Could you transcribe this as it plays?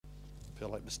feel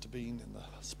like Mr. Bean in the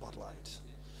spotlight.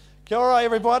 Kia ora,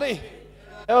 everybody.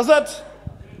 How was it?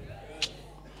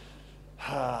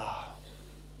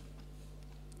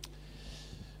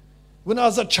 When I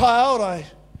was a child, I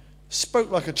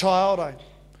spoke like a child. I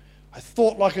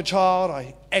thought like a child.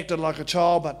 I acted like a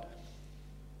child. But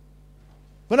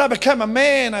when I became a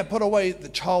man, I put away the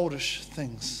childish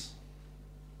things.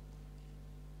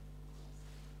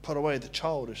 Put away the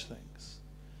childish things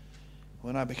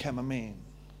when I became a man.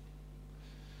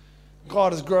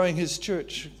 God is growing His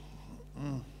church.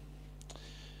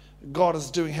 God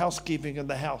is doing housekeeping in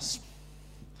the house.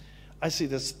 I see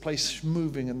this place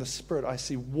moving in the Spirit. I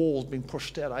see walls being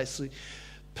pushed out. I see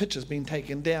pictures being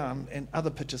taken down and other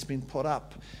pictures being put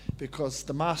up, because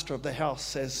the master of the house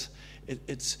says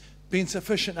it's been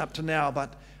sufficient up to now,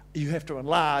 but you have to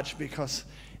enlarge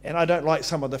and I don't like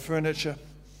some of the furniture,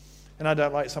 and I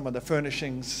don't like some of the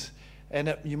furnishings,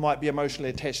 and you might be emotionally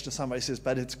attached to somebody who says,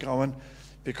 but it's going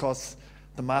because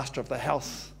the master of the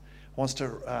house wants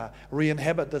to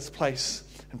re-inhabit this place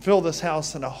and fill this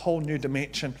house in a whole new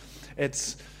dimension.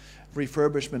 It's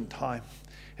refurbishment time.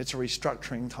 It's a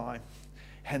restructuring time.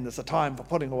 And there's a time for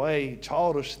putting away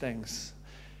childish things.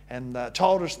 And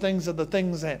childish things are the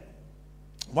things that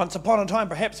once upon a time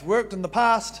perhaps worked in the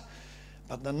past,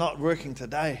 but they're not working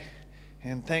today.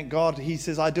 And thank God He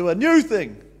says, I do a new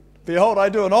thing. Behold, I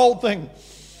do an old thing.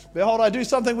 Behold, I do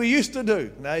something we used to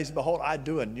do. Now He's, behold, I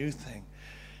do a new thing.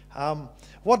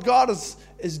 What God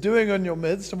is doing in your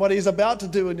midst, and what He's about to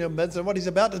do in your midst, and what He's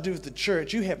about to do with the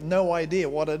church, you have no idea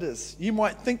what it is. You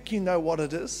might think you know what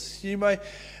it is. You may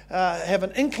have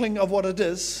an inkling of what it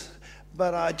is,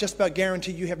 but I just about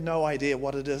guarantee you have no idea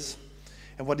what it is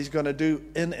and what He's going to do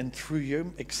in and through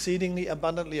you, exceedingly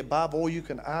abundantly above all you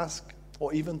can ask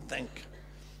or even think.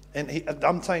 And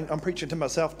I'm preaching to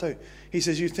myself too. He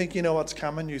says, you think you know what's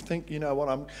coming. You think you know what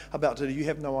I'm about to do. You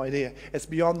have no idea. It's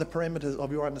beyond the parameters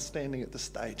of your understanding at this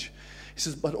stage. He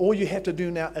says, but all you have to do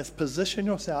now is position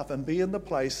yourself and be in the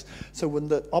place so when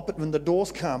the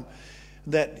doors come,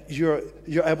 that you're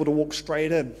able to walk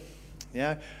straight in.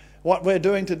 Yeah? What we're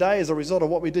doing today is a result of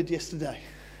what we did yesterday.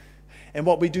 And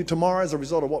what we do tomorrow is a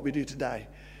result of what we do today.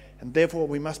 And therefore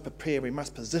we must prepare. We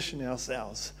must position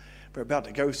ourselves. We're about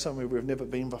to go somewhere we've never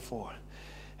been before.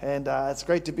 And it's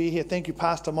great to be here. Thank you,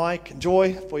 Pastor Mike and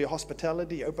Joy, for your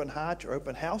hospitality, your open heart, your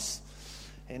open house.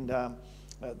 And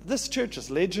this church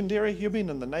is legendary. You've been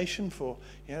in the nation for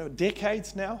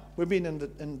decades now. We've been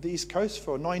in the East Coast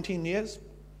for 19 years.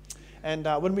 And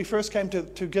when we first came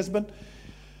to Gisborne,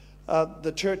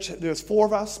 the church, there was 4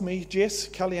 of us, me, Jess,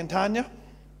 Kelly and Tanya.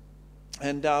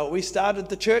 And we started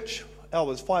the church. There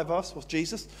was 5 of us with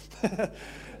Jesus.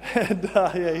 And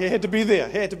he had to be there.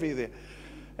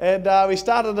 And we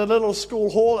started a little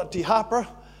school hall at Te Hapara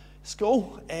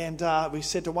School. And we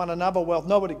said to one another, well, if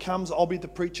nobody comes, I'll be the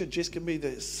preacher. Jess can be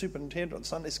the superintendent on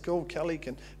Sunday school. Kelly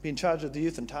can be in charge of the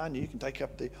youth. And Tanya, you can take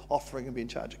up the offering and be in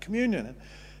charge of communion. And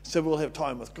so we'll have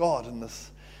time with God in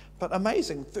this. But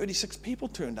amazing, 36 people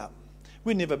turned up.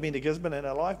 We'd never been to Gisborne in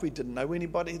our life. We didn't know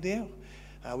anybody there.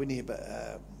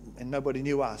 And nobody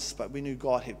knew us, but we knew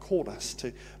God had called us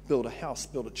to build a house,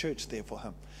 build a church there for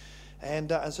Him.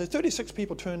 And so 36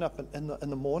 people turned up in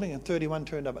the morning, and 31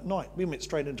 turned up at night. We went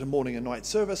straight into morning and night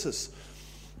services.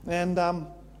 And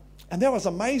that was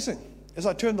amazing. As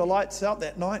I turned the lights out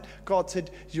that night, God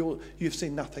said, you've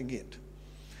seen nothing yet.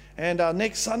 And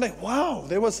next Sunday, wow,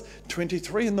 there was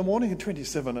 23 in the morning and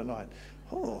 27 at night.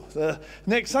 Oh, the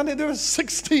next Sunday there was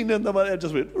 16 in the morning. It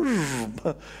just went,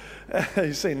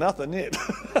 you've seen nothing yet.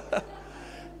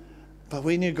 But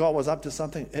we knew God was up to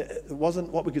something. It wasn't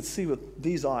what we could see with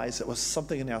these eyes. It was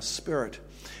something in our spirit.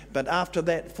 But after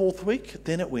that 4th week,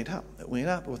 then it went up. It went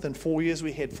up. Within 4 years,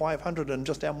 we had 500 in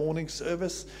just our morning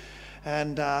service.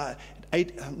 And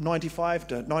 95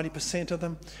 to 90% of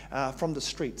them from the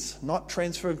streets. Not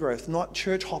transfer growth, not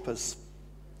church hoppers.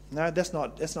 No, that's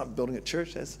not building a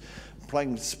church. That's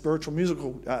playing spiritual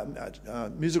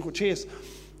musical chairs.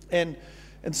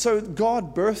 And so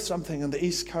God birthed something in the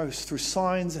East Coast through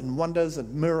signs and wonders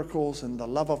and miracles and the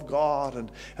love of God, and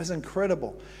it was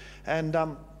incredible. And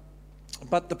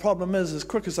but the problem is, as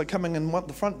quick as they're coming in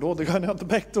the front door, they're going out the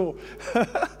back door.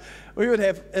 We would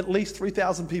have at least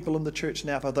 3,000 people in the church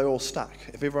now if they all stuck.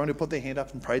 If everyone who put their hand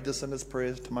up and prayed this in his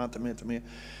prayers,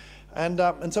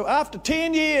 and so after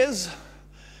 10 years,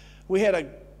 we had a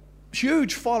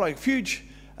huge following, huge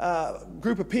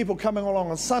group of people coming along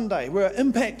on Sunday. We're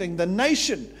impacting the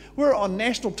nation. We're on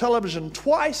national television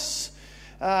twice.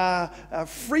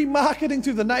 Free marketing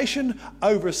through the nation.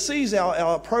 Overseas,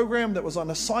 our program that was on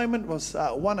assignment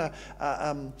won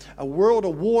a world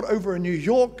award over in New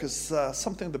York as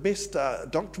something of the best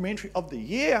documentary of the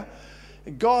year.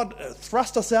 God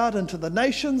thrust us out into the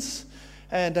nations,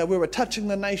 and we were touching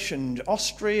the nation.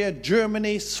 Austria,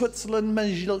 Germany, Switzerland,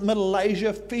 Middle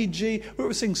Asia, Fiji. We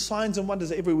were seeing signs and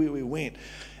wonders everywhere we went.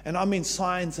 And I mean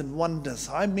signs and wonders.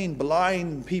 I mean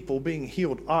blind people being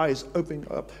healed, eyes opening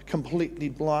up, completely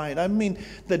blind. I mean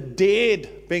the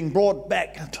dead being brought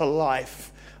back to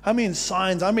life. I mean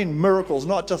signs, I mean miracles,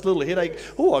 not just little headache.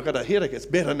 Oh, I got a headache, it's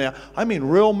better now. I mean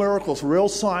real miracles, real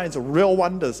signs, real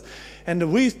wonders.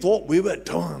 And we thought we were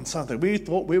doing something. We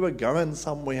thought we were going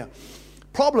somewhere.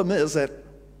 Problem is that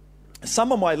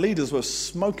some of my leaders were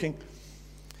smoking.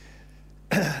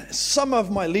 Some of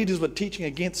my leaders were teaching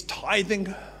against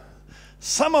tithing.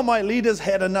 Some of my leaders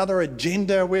had another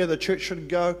agenda where the church should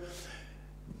go.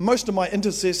 Most of my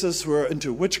intercessors were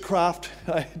into witchcraft.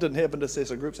 I didn't have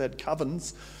intercessor groups, I had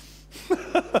covens.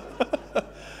 I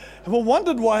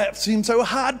wondered why it seemed so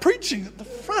hard preaching at the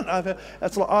front.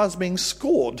 It's like I was being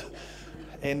scored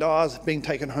and I was being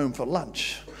taken home for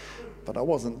lunch. But I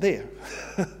wasn't there.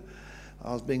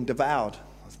 I was being devoured.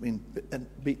 I was being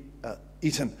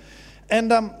eaten.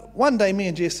 And one day me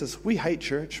and Jess says, we hate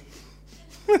church.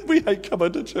 We hate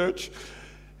coming to church.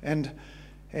 And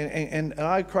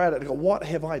I cried out, what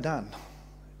have I done?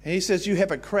 And he says, you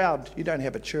have a crowd. You don't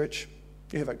have a church.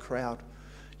 You have a crowd.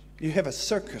 You have a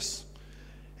circus.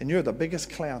 And you're the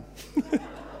biggest clown.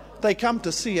 They come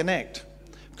to see an act.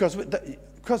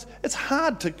 Because it's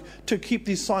hard to keep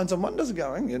these signs and wonders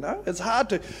going, you know. It's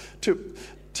hard to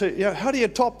how do you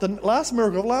top the last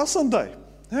miracle of last Sunday?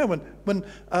 Yeah, when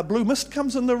blue mist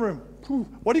comes in the room,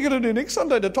 what are you going to do next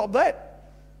Sunday to top that?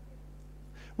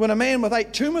 When a man with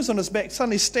 8 tumors on his back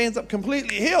suddenly stands up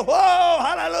completely healed, oh,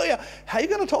 hallelujah. How are you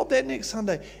going to top that next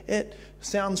Sunday? It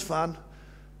sounds fun.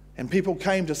 And people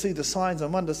came to see the signs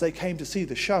and wonders. They came to see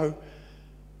the show.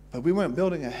 But we weren't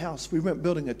building a house. We weren't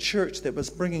building a church that was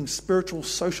bringing spiritual,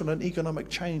 social, and economic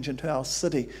change into our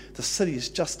city. The city is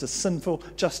just as sinful,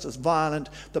 just as violent.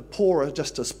 The poor are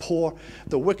just as poor.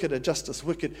 The wicked are just as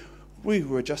wicked. We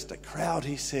were just a crowd,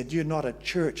 he said. You're not a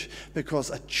church, because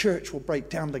a church will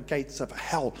break down the gates of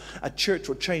hell. A church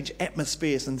will change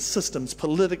atmospheres and systems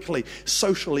politically,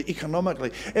 socially,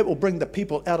 economically. It will bring the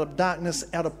people out of darkness,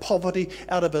 out of poverty,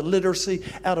 out of illiteracy,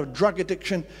 out of drug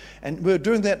addiction. And we're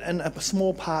doing that in a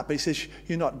small part, but he says,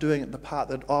 you're not doing it the part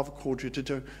that I've called you to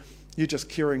do. You're just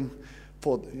caring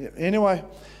for... Anyway,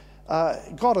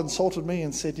 God insulted me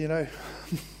and said,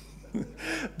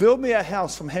 build me a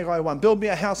house, from Haggai 1. Build me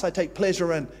a house I take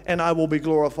pleasure in, and I will be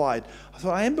glorified. I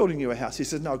thought, I am building you a house. He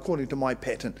said, no, according to my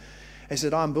pattern. He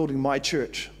said, I'm building my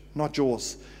church, not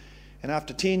yours. And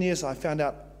after 10 years, I found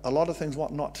out a lot of things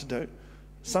what not to do.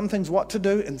 Some things what to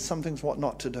do, and some things what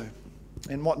not to do.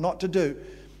 And what not to do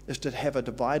is to have a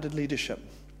divided leadership.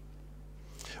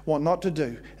 What not to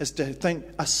do is to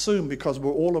assume because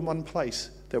we're all in one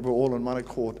place that we're all in one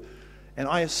accord. And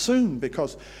I assume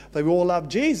because they all love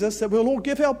Jesus that we'll all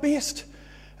give our best,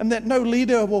 and that no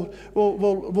leader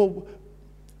will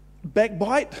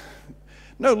backbite,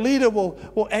 no leader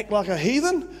will act like a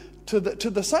heathen to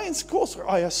the saints. Of course,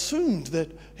 I assumed that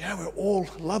we all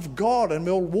love God and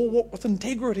we'll all walk with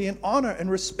integrity and honor and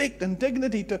respect and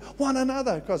dignity to one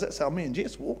another, because that's how me and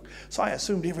Jess walk. So I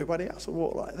assumed everybody else would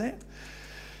walk like that.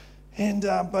 And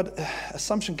but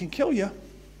assumption can kill you.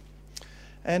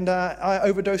 And I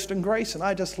overdosed in grace, and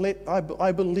I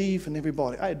believe in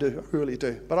everybody. I do, I really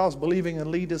do. But I was believing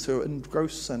in leaders who are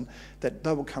engrossed and that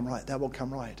they will come right, they will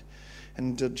come right.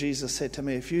 And Jesus said to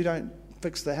me, if you don't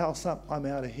fix the house up, I'm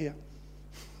out of here.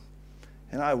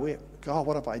 And I wept. God,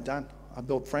 what have I done? I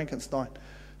built Frankenstein.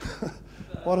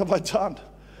 What have I done?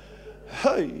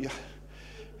 Hey.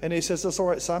 And he says, that's all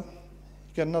right, son.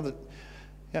 You got another,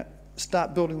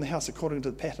 start building the house according to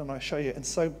the pattern I show you. And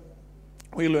so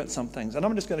we learnt some things, and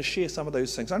I'm just going to share some of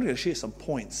those things. I'm going to share some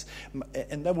points,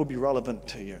 and that will be relevant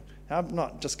to you. I've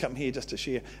not just come here just to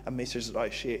share a message that I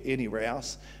share anywhere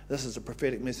else. This is a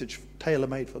prophetic message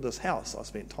tailor-made for this house. I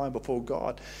spent time before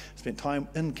God, spent time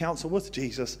in counsel with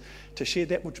Jesus to share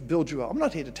that which builds you up. I'm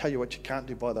not here to tell you what you can't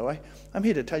do, by the way. I'm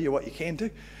here to tell you what you can do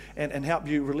and help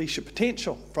you release your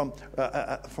potential from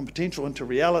potential into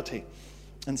reality.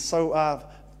 And so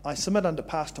I submit unto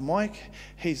Pastor Mike.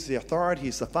 He's the authority,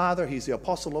 he's the father, he's the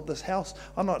apostle of this house.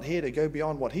 I'm not here to go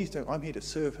beyond what he's doing. I'm here to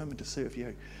serve him and to serve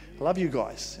you. I love you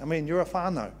guys. I mean, you're a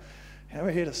whānau. And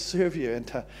we're here to serve you and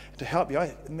to help you.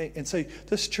 And so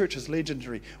this church is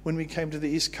legendary. When we came to the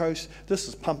East Coast, this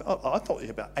is pumping. I thought there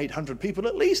were about 800 people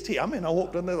at least here. I mean, I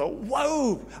walked in there, like,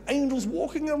 whoa, angels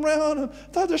walking around. And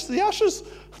they're just the ushers.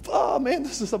 Oh, man,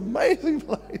 this is an amazing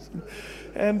place.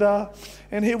 And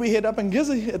here we had up in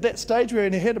Gizzy. At that stage, we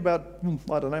only had about,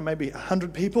 maybe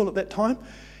 100 people at that time.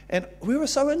 And we were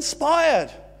so inspired.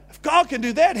 If If God can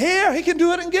do that here, he can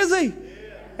do it in Gizzy.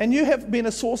 And you have been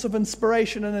a source of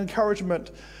inspiration and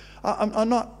encouragement. I'm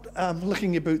not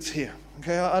licking your boots here.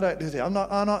 Okay, I don't do that. I'm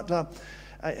not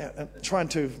trying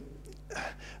to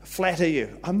flatter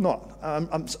you. I'm not.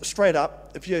 I'm straight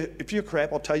up. If you're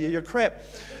crap, I'll tell you you're crap.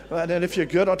 And if you're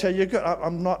good, I'll tell you you're good.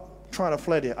 I'm not trying to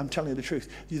flatter you. I'm telling you the truth.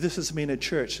 This has been a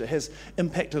church that has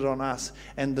impacted on us,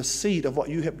 and the seed of what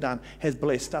you have done has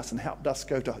blessed us and helped us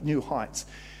go to new heights.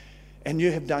 And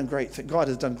you have done great things. God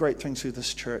has done great things through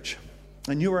this church.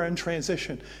 And you are in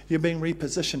transition. You're being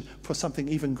repositioned for something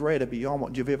even greater beyond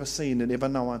what you've ever seen and ever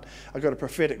known. I've got a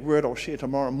prophetic word I'll share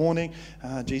tomorrow morning.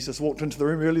 Jesus walked into the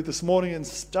room early this morning and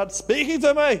started speaking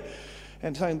to me.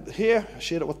 And saying, here, I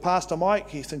shared it with Pastor Mike.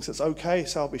 He thinks it's okay,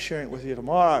 so I'll be sharing it with you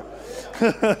tomorrow.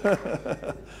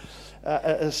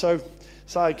 So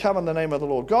I come in the name of the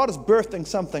Lord. God is birthing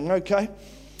something, okay?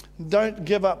 Don't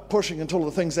give up pushing until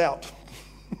the thing's out.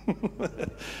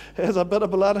 There's a bit of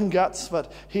blood and guts,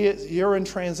 but you're in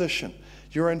transition.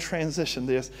 You're in transition.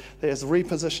 There's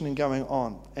repositioning going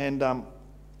on. And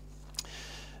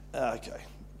okay.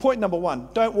 Point number 1,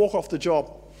 don't walk off the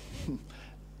job.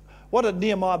 What did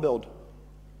Nehemiah build?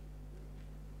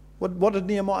 What did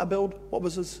Nehemiah build? What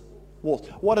was his walls?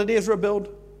 What did Ezra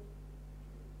build?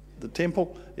 The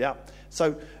temple. Yeah.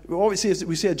 So what we see is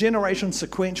we see a generation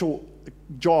sequential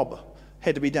job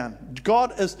had to be done.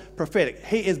 God is prophetic.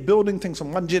 He is building things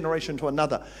from one generation to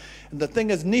another. And the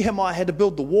thing is, Nehemiah had to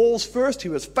build the walls first. He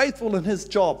was faithful in his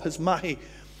job, his mahi.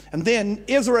 And then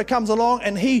Ezra comes along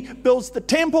and he builds the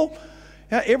temple.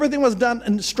 Everything was done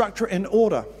in structure and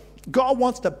order. God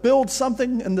wants to build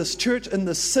something in this church, in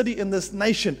this city, in this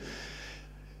nation.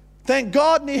 Thank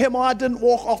God Nehemiah didn't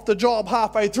walk off the job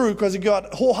halfway through because he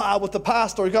got ho-ha with the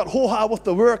pastor, he got ho-ha with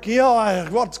the work. Yeah,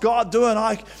 what's God doing?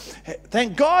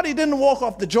 Thank God he didn't walk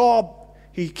off the job.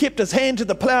 He kept his hand to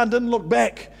the plow and didn't look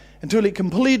back until he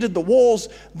completed the walls.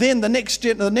 Then the next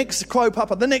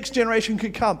Papa, the next generation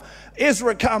could come.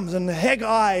 Ezra comes and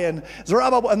Haggai and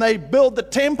Zerubbabel, and they build the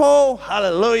temple.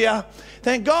 Hallelujah.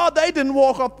 Thank God they didn't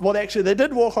walk off. Well, actually, they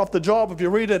did walk off the job. If you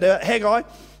read it, Haggai,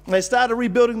 they started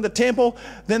rebuilding the temple.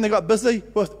 Then they got busy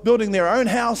with building their own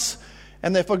house.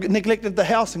 And they neglected the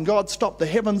house, and God stopped the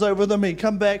heavens over them. He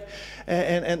come back,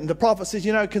 and the prophet says,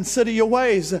 consider your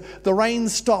ways. The rain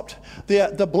stopped.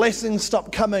 The blessings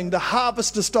stopped coming. The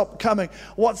harvest has stopped coming.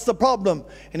 What's the problem?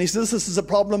 And he says, this is a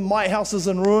problem. My house is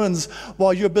in ruins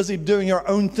while you're busy doing your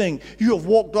own thing. You have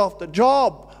walked off the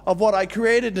job of what I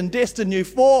created and destined you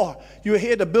for. You are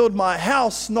here to build my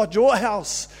house, not your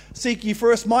house. Seek ye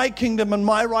first my kingdom and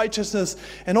my righteousness,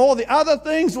 and all the other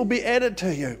things will be added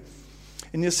to you.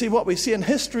 And you see, what we see in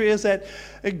history is that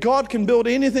God can build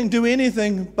anything, do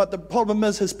anything, but the problem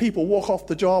is his people walk off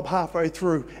the job halfway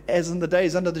through, as in the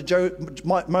days under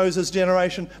the Moses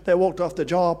generation, they walked off the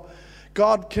job.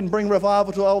 God can bring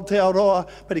revival to Aotearoa,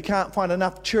 but he can't find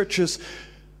enough churches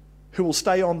who will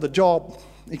stay on the job.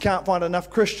 He can't find enough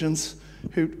Christians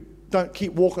who don't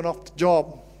keep walking off the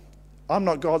job. I'm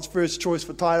not God's first choice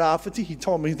for Tairāwhiti. He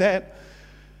told me that.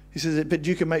 He says, but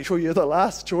you can make sure you're the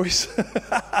last choice.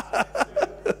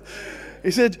 He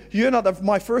said, you're not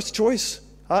my first choice.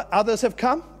 Others have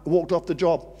come, walked off the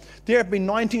job. There have been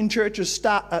 20 churches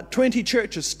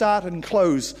start and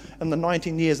close in the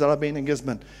 19 years that I've been in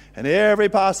Gisborne. And every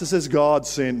pastor says, God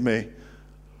sent me.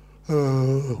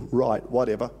 Oh, right,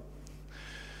 whatever.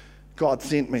 God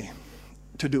sent me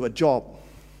to do a job.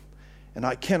 And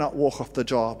I cannot walk off the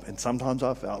job. And sometimes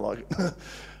I felt like it.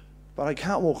 But I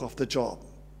can't walk off the job.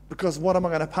 Because what am I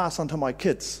going to pass on to my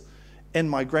kids and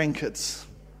my grandkids?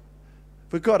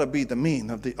 We've got to be the men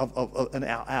in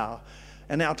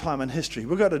our time in history.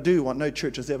 We've got to do what no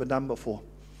church has ever done before.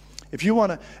 If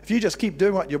you just keep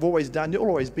doing what you've always done, you'll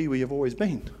always be where you've always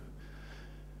been.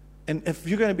 And if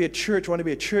you're going to be a church, want to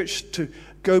be a church to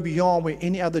go beyond where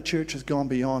any other church has gone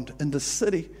beyond in the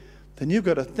city, then you've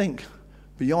got to think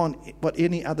beyond what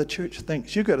any other church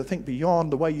thinks. You've got to think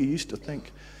beyond the way you used to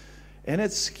think. And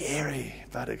it's scary,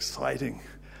 but exciting.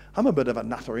 I'm a bit of a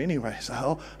nutter anyway,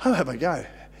 so I'll have a go.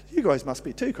 You guys must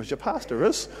be too, because your pastor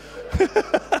is.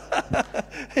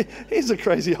 He's a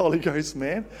crazy Holy Ghost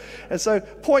man. And so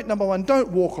point number 1, don't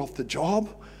walk off the job.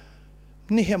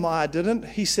 Nehemiah didn't.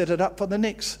 He set it up for the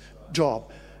next job.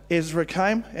 Ezra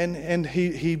came and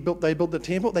they built the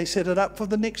temple. They set it up for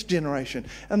the next generation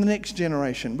and the next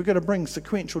generation. We've got to bring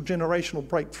sequential generational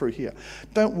breakthrough here.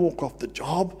 Don't walk off the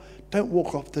job. Don't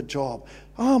walk off the job.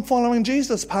 Oh, I'm following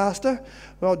Jesus, Pastor.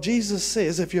 Well, Jesus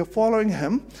says if you're following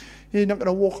him, you're not going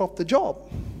to walk off the job.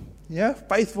 Yeah,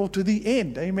 faithful to the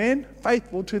end. Amen.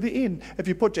 Faithful to the end. If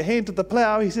you put your hand to the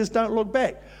plow, he says, don't look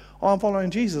back. Oh, I'm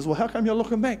following Jesus. Well, how come you're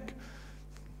looking back?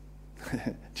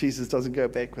 Jesus doesn't go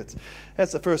backwards.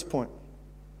 That's the first point.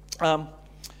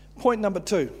 Point number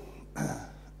 2.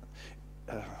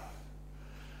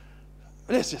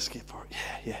 Let's just skip for it.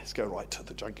 Yeah, let's go right to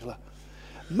the jugular.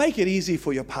 Make it easy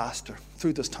for your pastor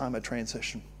through this time of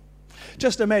transition.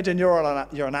 Just imagine you're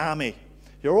an army.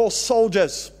 You're all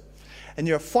soldiers, and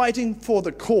you're fighting for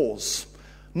the cause.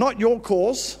 Not your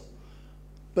cause,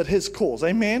 but his cause.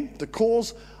 Amen? The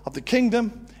cause of the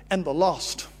kingdom and the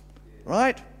lost.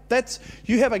 Right?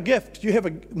 You have a gift. You have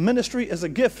a ministry as a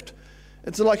gift.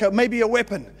 It's like maybe a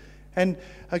weapon. And,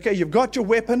 okay, you've got your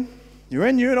weapon. You're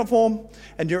in uniform,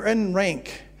 and you're in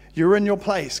rank. You're in your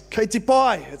place. Kaiti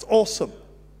pai. It's awesome.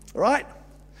 Right?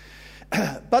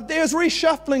 But there's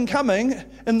reshuffling coming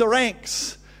in the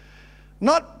ranks.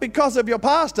 Not because of your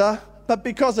pastor, but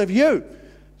because of you.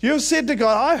 You said to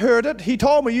God, I heard it. He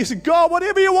told me. You said, God,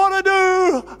 whatever you want to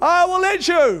do, I will let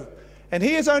you. And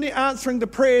he is only answering the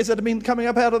prayers that have been coming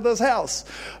up out of this house.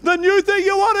 The new thing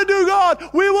you want to do, God,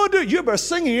 we will do. You were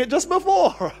singing it just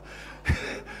before.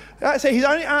 So he's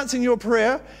only answering your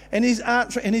prayer, and he's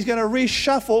going to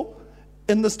reshuffle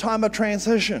in this time of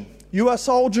transition. You are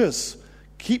soldiers.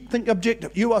 Think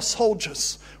objective. You are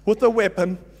soldiers with a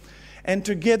weapon, and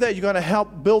together you're going to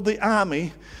help build the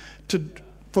army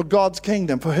for God's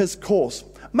kingdom, for his cause.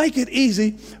 Make it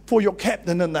easy for your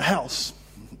captain in the house.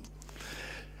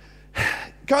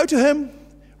 Go to him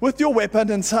with your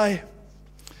weapon and say,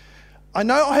 I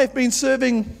know I have been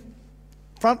serving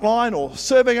frontline or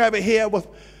serving over here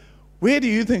where do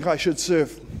you think I should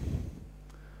serve?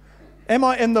 Am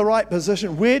I in the right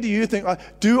position? Where do you think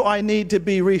do I need to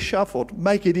be reshuffled?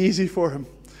 Make it easy for him.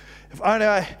 If only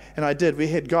I did. We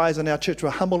had guys in our church who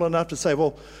were humble enough to say,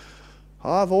 well,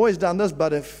 I've always done this,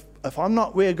 but if I'm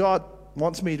not where God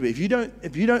wants me to be, if you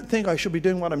don't think I should be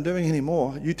doing what I'm doing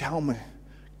anymore, you tell me.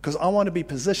 Because I want to be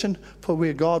positioned for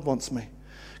where God wants me.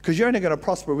 Because you're only going to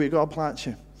prosper where God plants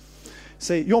you.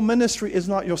 See, your ministry is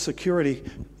not your security.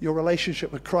 Your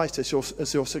relationship with Christ is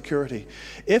your security.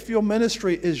 If your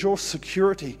ministry is your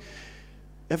security,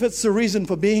 if it's the reason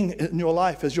for being in your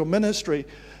life is your ministry,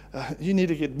 you need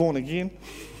to get born again.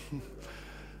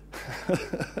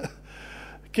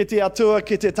 Ke te atua,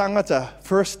 ke te tangata.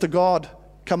 First to God,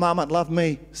 commandment, love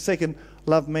me. Second,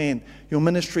 love man. Your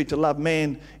ministry to love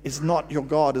man is not your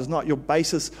God, is not your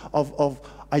basis of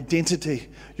identity.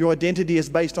 Your identity is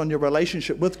based on your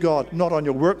relationship with God, not on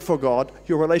your work for God,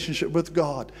 your relationship with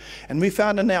God. And we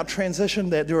found in our transition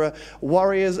that there are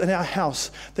warriors in our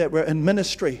house that were in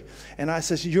ministry. And I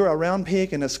says, you're a round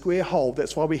peg in a square hole.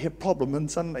 That's why we have problem in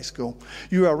Sunday school.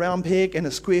 You're a round peg in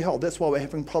a square hole. That's why we're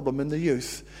having problem in the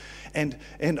youth. And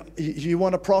you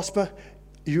want to prosper,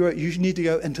 you need to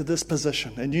go into this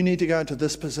position, and you need to go into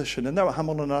this position. And they were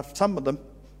humble enough, some of them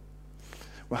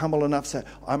were humble enough to say,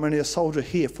 I'm only a soldier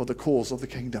here for the cause of the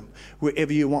kingdom.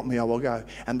 Wherever you want me, I will go.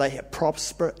 And they have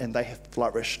prospered and they have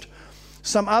flourished.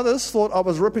 Some others thought I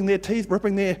was ripping their teeth,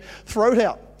 ripping their throat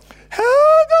out. How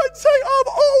don't say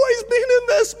I've always been in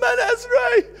this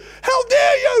ministry. How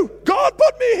dare you? God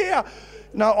put me here.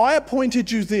 No, I appointed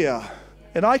you there.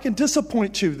 And I can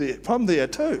disappoint you there from there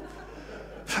too.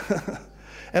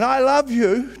 And I love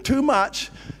you too much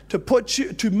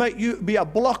to make you be a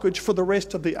blockage for the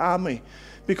rest of the army.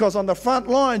 Because on the front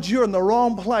lines, you're in the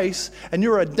wrong place, and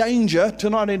you're a danger to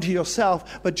not only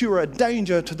yourself, but you're a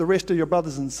danger to the rest of your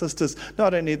brothers and sisters.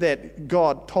 Not only that,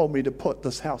 God told me to put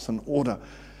this house in order.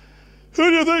 Who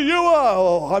do you think you are?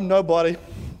 Oh, I'm nobody.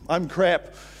 I'm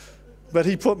crap. But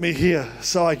he put me here,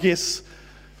 so I guess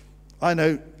I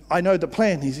know the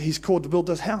plan. He's called to build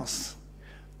this house.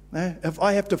 Now, if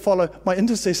I have to follow my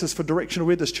intercessors for direction of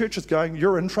where this church is going,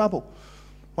 you're in trouble.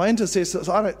 My intercessors,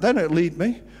 they don't lead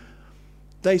me.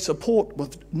 They support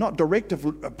with not directive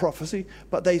prophecy,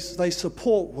 but they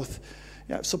support with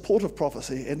supportive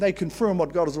prophecy, and they confirm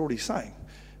what God is already saying,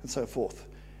 and so forth.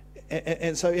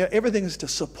 And so everything is to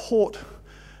support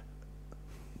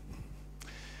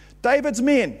David's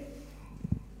men.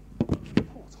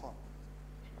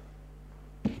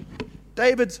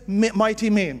 David's mighty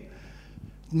men.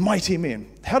 Mighty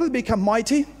men. How did they become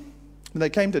mighty? When they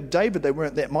came to David, they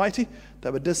weren't that mighty. They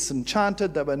were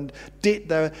disenchanted. They were in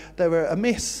debt. They were a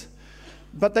mess.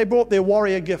 But they brought their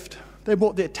warrior gift. They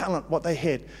brought their talent, what they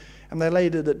had. And they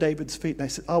laid it at David's feet. And they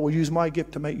said, I will use my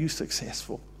gift to make you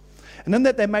successful. And in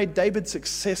that they made David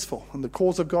successful and the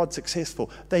cause of God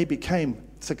successful. They became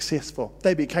successful.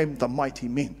 They became the mighty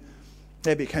men.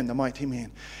 They became the mighty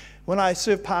men. When I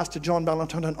served Pastor John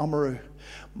Ballantyne in Oamaru,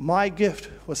 my gift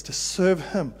was to serve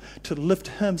him, to lift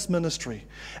his ministry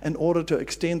in order to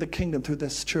extend the kingdom through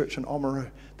this church in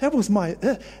Oamaru.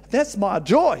 That's my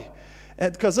joy,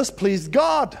 because this pleased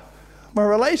God. My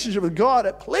relationship with God,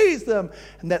 it pleased him.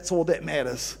 And that's all that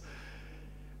matters.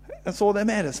 That's all that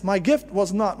matters. My gift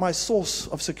was not my source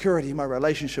of security. My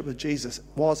relationship with Jesus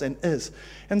was and is.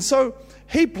 And so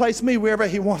he placed me wherever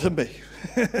he wanted me.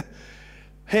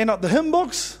 Hand up the hymn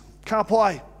books, ka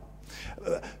pai.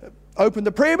 Open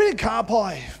the prayer meeting, ka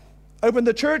pai. Open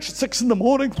the church at 6 a.m.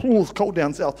 Oh, it's cold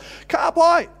down south. Ka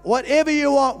pai. Whatever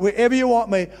you want, wherever you want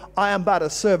me, I am but a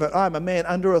servant. I am a man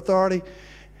under authority.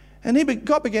 And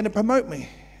God began to promote me.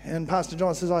 And Pastor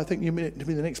John says, I think you're meant to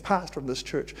be the next pastor of this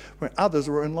church, where others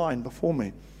were in line before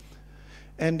me.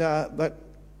 And but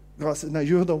God said, no,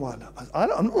 you're the one. I'm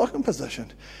not looking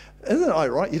positioned. Isn't it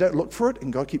ironic? You don't look for it,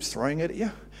 and God keeps throwing it at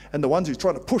you. And the ones who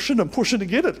try to push it and push it to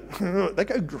get it, they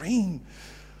go green.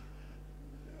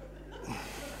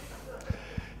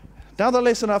 Another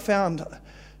lesson I found,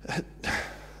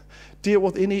 deal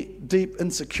with any deep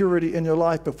insecurity in your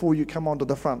life before you come onto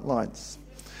the front lines.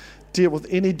 Deal with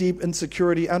any deep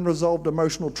insecurity, unresolved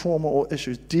emotional trauma or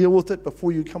issues. Deal with it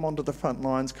before you come onto the front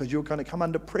lines, because you're going to come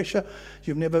under pressure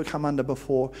you've never come under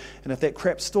before. And if that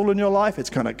crap's still in your life, it's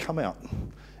going to come out.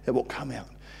 It will come out.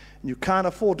 And you can't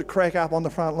afford to crack up on the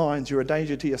front lines. You're a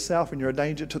danger to yourself, and you're a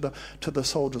danger to the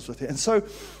soldiers with you. And so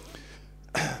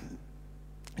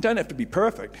you don't have to be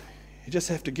perfect. You just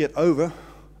have to get over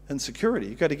insecurity.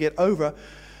 You've got to get over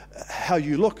how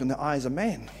you look in the eyes of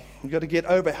man. You've got to get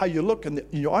over how you look in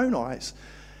your own eyes.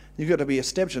 You've got to be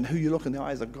established in who you look in the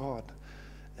eyes of God.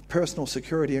 Personal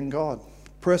security in God.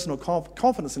 Personal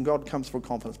confidence in God comes from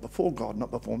confidence before God, not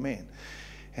before man.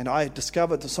 And I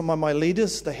discovered that some of my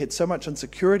leaders, they had so much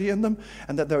insecurity in them,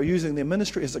 and that they were using their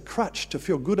ministry as a crutch to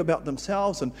feel good about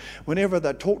themselves. And whenever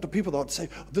they talk to people, they'd say,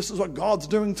 this is what God's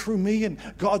doing through me, and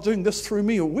God's doing this through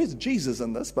me. Or where's Jesus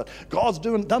in this? But God's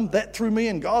done that through me,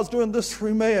 and God's doing this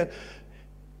through me. And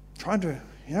trying to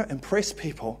impress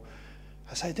people.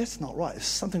 I say, that's not right.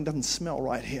 Something doesn't smell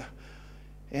right here.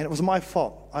 And it was my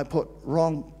fault. I put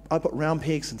round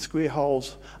pegs in square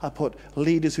holes. I put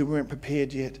leaders who weren't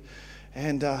prepared yet.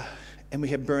 And we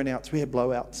had burnouts, we had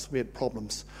blowouts, we had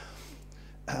problems.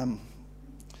 And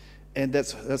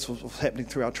that's what was happening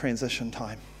through our transition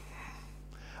time.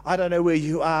 I don't know where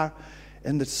you are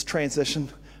in this transition,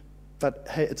 but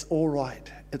hey, it's all right.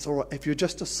 It's all right. If you're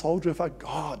just a soldier for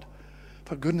God,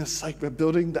 for goodness sake, we're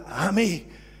building the army.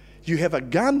 You have a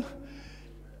gun.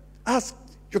 Ask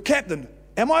your captain,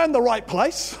 am I in the right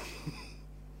place?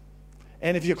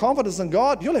 And if your confidence in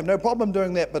God, you'll have no problem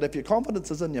doing that. But if your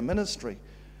confidence is in your ministry,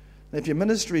 and if your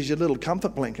ministry is your little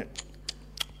comfort blanket,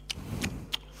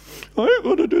 I ain't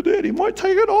going to do that. He might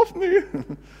take it off me.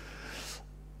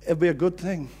 It'll be a good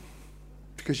thing,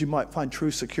 because you might find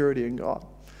true security in God.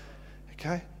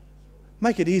 Okay?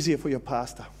 Make it easier for your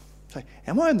pastor. Say,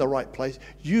 am I in the right place?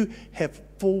 You have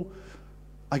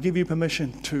I give you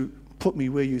permission to put me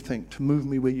where you think, to move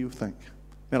me where you think.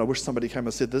 Man, I wish somebody came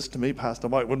and said this to me, Pastor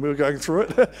Mike, when we were going through it.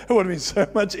 It would have been so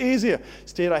much easier.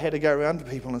 Instead, I had to go around to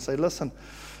people and say, listen,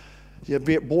 you've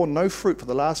borne no fruit for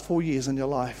the last 4 years in your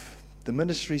life. The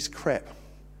ministry's crap.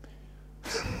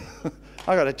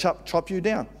 I got to chop you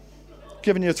down.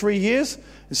 Given you 3 years,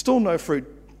 and still no fruit.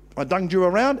 I dunged you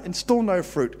around, and still no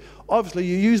fruit. Obviously,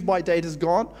 your use-by date is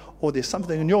gone, or there's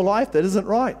something in your life that isn't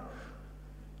right.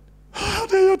 How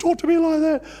dare you talk to me like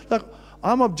that? Look,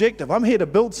 I'm objective. I'm here to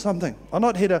build something. I'm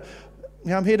not here to,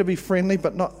 I'm here to be friendly,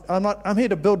 but I'm here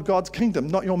to build God's kingdom,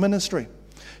 not your ministry.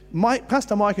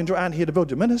 Pastor Mike and Joe aren't here to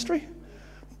build your ministry.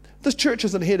 This church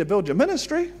isn't here to build your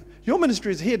ministry. Your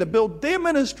ministry is here to build their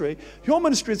ministry. Your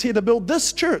ministry is here to build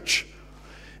this church.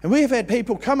 And we have had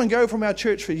people come and go from our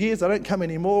church for years. They don't come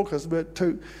anymore because we're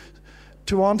too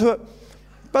onto it.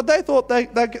 But they thought they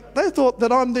thought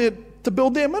that I'm there to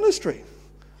build their ministry.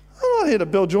 I'm not here to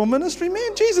build your ministry,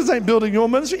 man. Jesus ain't building your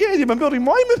ministry. He ain't even building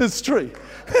my ministry.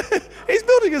 He's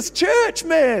building his church,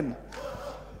 man.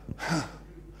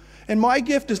 And my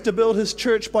gift is to build his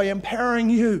church by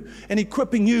empowering you and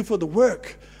equipping you for the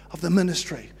work of the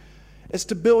ministry. It's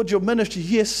to build your ministry,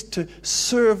 yes, to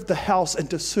serve the house and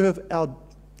to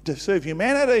serve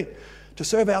humanity, to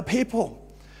serve our people.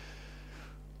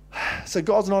 So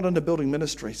God's not into building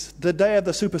ministries. The day of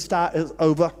the superstar is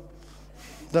over.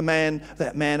 That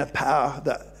man of power,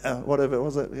 whatever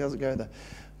was it? How's it go? The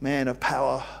man of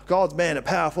power, God's man of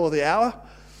power for the hour.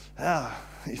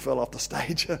 He fell off the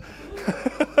stage.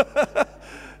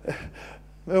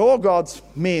 They're all God's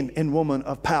men and women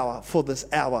of power for this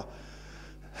hour.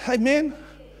 Amen.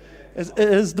 It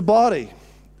is the body,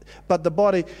 but the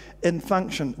body in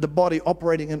function, the body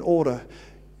operating in order.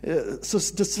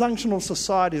 Dysfunctional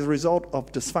society is a result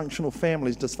of dysfunctional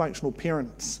families, dysfunctional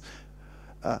parents.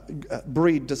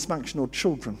 Breed dysfunctional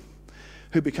children.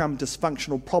 who become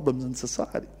dysfunctional problems in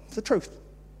society. It's the truth.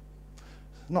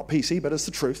 Not PC, but it's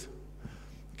the truth.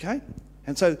 Okay?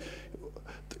 And so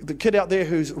the kid out there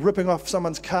who's ripping off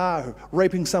someone's car,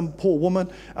 raping some poor woman,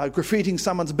 graffitiing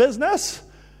someone's business,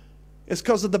 it's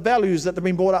because of the values that they've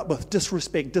been brought up with.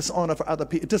 Disrespect, dishonor for other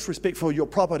people, disrespect for your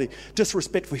property,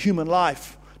 disrespect for human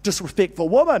life, disrespect for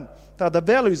women. They're the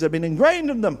values that have been ingrained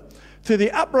in them through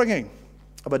the upbringing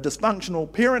of a dysfunctional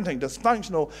parenting.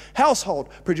 Dysfunctional household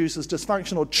produces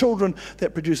dysfunctional children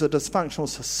that produce a dysfunctional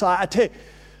society.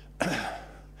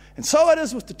 And so it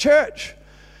is with the church.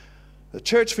 The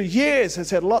church for years has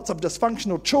had lots of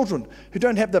dysfunctional children who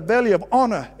don't have the value of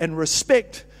honor and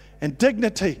respect and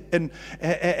dignity and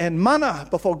mana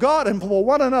before God and before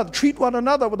one another. Treat one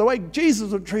another with the way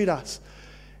Jesus would treat us.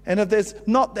 And if there's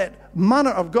not that mana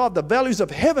of God, the values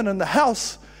of heaven in the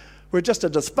house, we're just a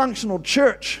dysfunctional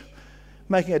church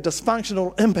making a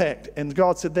dysfunctional impact. And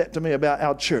God said that to me about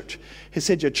our church. He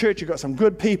said, your church, you've got some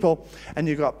good people, and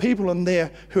you've got people in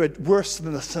there who are worse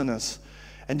than the sinners.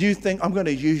 And you think, I'm going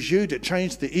to use you to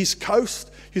change the East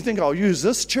Coast? You think I'll use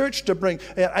this church to bring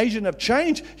an agent of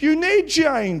change? You need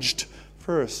changed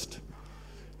first.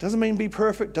 Doesn't mean be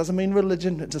perfect, doesn't mean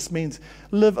religion. It just means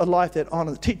live a life that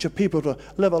honors, teach your people to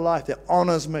live a life that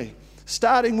honors me.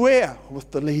 Starting where?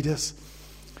 With the leaders.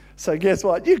 So guess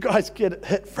what? You guys get it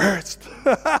hit first.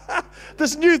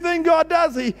 This new thing God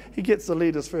does, he gets the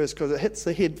leaders first because it hits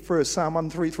the head first. Psalm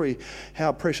 133,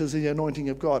 how precious is the anointing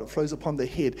of God. It flows upon the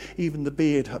head, even the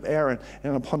beard of Aaron,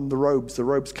 and upon the robes. The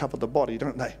robes cover the body,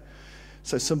 don't they?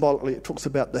 So symbolically it talks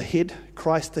about the head,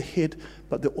 Christ the head,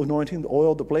 but the anointing, the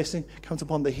oil, the blessing comes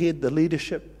upon the head, the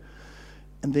leadership,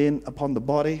 and then upon the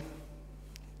body.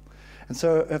 And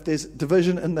so if there's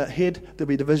division in the head, there'll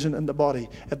be division in the body.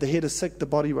 If the head is sick, the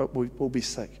body will be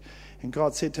sick. And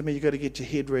God said to me, you've got to get your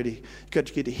head ready. You've got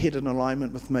to get your head in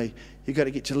alignment with me. You've got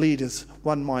to get your leaders,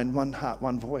 one mind, one heart,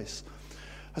 one voice.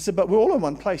 I said, but we're all in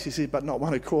one place. He said, but not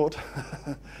one accord.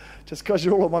 Just because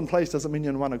you're all in one place doesn't mean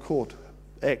you're in one accord.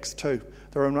 Acts 2,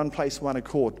 they're in one place, one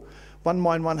accord. One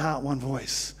mind, one heart, one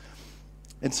voice.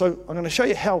 And so I'm going to show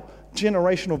you how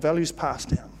generational values pass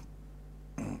down.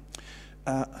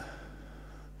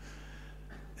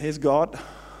 Here's God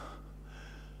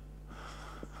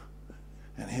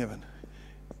and heaven.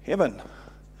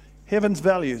 Heaven's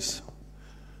values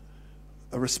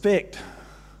are respect,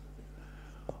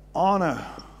 honor,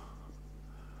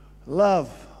 love,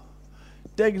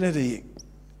 dignity,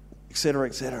 etc.,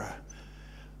 etc.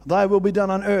 Thy will be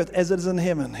done on earth as it is in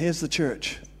heaven. Here's the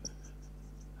church.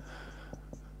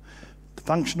 The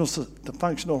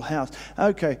functional house.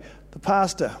 Okay, the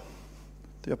pastor,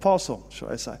 the apostle, should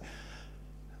I say.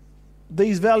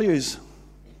 These values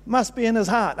must be in his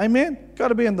heart. Amen? Got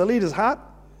to be in the leader's heart.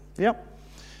 Yep.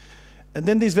 And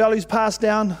then these values pass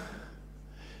down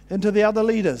into the other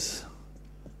leaders.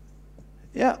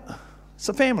 Yeah. It's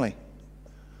a family.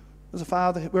 There's a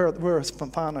father. We're a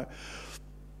family.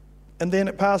 And then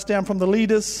it passed down from the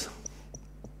leaders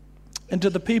into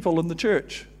the people in the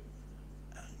church.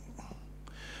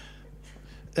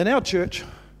 In our church,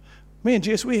 me and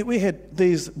Jess, we had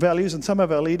these values in some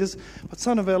of our leaders, but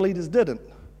some of our leaders didn't.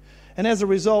 And as a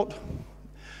result,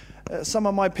 some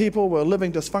of my people were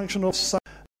living dysfunctional. Some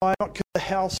might not kill the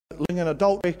house, living in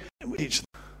adultery.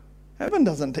 Heaven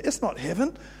doesn't. It's not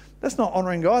heaven. That's not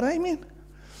honoring God. Amen.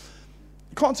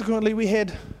 Consequently, we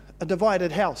had a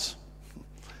divided house.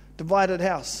 Divided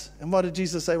house. And what did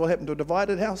Jesus say will happen to a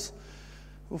divided house?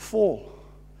 It will fall.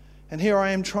 And here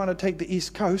I am trying to take the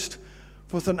East Coast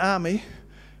with an army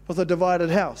with a divided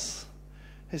house.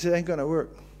 He said, ain't going to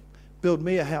work. Build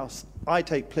me a house I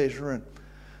take pleasure in.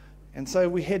 And so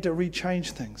we had to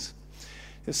rechange things.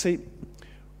 You see,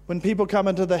 when people come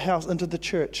into the house, into the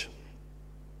church,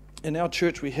 in our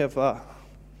church we have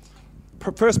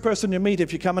first person you meet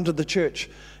if you come into the church,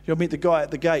 you'll meet the guy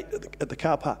at the gate, at the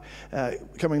car park,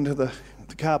 coming to the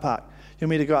car park. You'll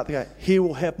meet a guy at the gate. He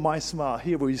will have my smile.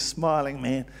 He will be smiling,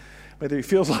 man. Whether he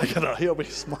feels like it or not, he'll be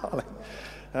smiling.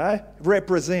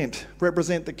 Represent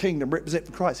the kingdom,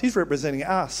 represent Christ. He's representing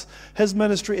us. His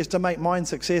ministry is to make mine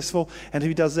successful, and if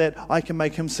he does that, I can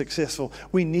make him successful.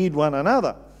 We need one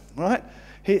another, right?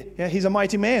 He's a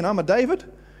mighty man. I'm a David.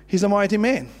 He's a mighty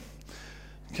man.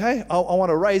 Okay, I want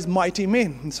to raise mighty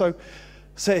men. And so,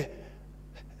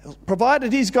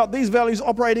 provided he's got these values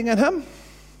operating in him,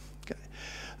 okay.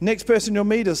 Next person you'll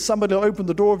meet is somebody will open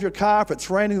the door of your car. If it's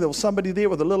raining, there's somebody there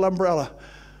with a little umbrella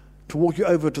to walk you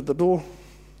over to the door.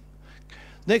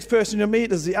 Next person you'll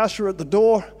meet is the usher at the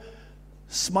door.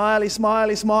 Smiley,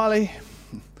 smiley, smiley.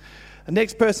 The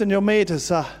next person you'll meet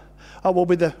is will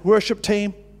be the worship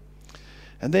team.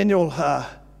 And then you'll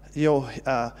you'll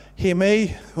hear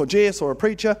me or Jess or a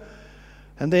preacher.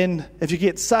 And then if you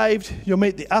get saved, you'll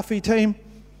meet the Uffie team.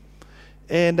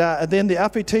 And then the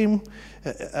Uffie team,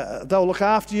 they'll look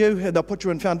after you and they'll put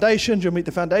you in foundations. You'll meet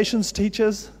the foundations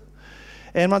teachers.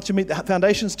 And once you meet the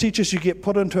foundations teachers, you get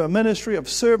put into a ministry of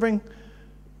serving.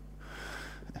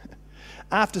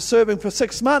 After serving for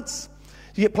 6 months,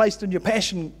 you get placed in your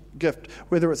passion gift,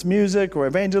 whether it's music or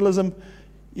evangelism.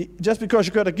 Just because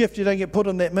you've got a gift, you don't get put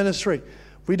in that ministry.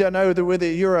 We don't know whether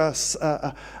you're a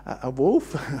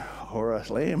wolf or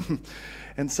a lamb.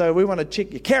 And so we want to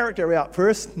check your character out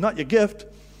first, not your gift,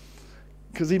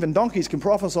 because even donkeys can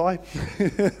prophesy.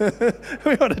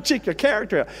 We want to check your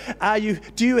character out.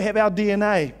 Do you have our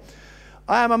DNA?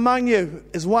 I am among you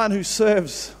as one who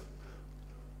serves.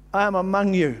 I am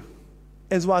among you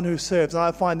as one who serves. And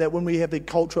I find that when we have the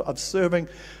culture of serving,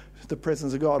 the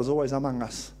presence of God is always among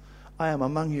us. I am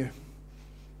among you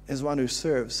as one who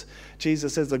serves.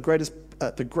 Jesus says the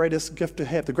greatest gift to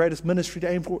have, the greatest ministry to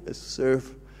aim for is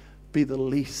serve. Be the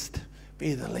least.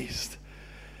 Be the least.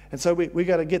 And so we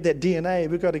got to get that DNA.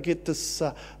 We've got to get this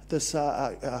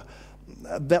about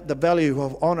the value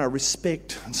of honor,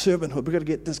 respect, and servanthood. We've got to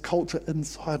get this culture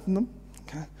inside them.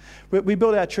 Okay? We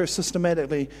build our church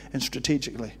systematically and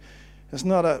strategically. It's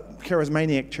not a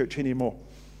charismaniac church anymore.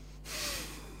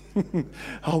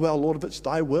 Oh, well, Lord, if it's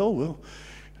thy will.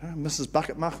 Mrs.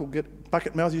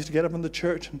 Bucketmouth used to get up in the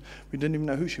church, and we didn't even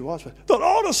know who she was. But the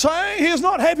Lord is saying he is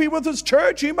not happy with his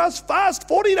church. He must fast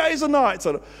 40 days and nights.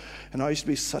 And I used to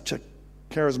be such a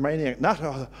charismaniac nut.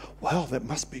 I thought, well, that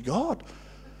must be God.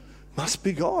 Must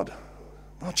be God.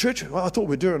 Our church, well, I thought we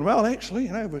were doing well, actually.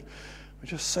 We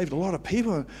just saved a lot of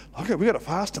people. Okay, we got to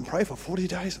fast and pray for 40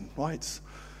 days and nights.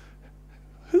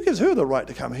 Who gives her the right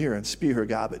to come here and spew her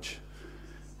garbage?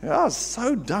 I was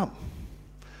so dumb.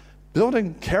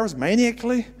 Building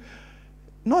charismanically,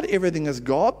 not everything is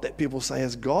God that people say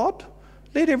is God.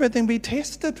 Let everything be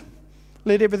tested.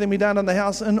 Let everything be done in the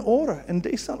house in order and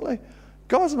decently.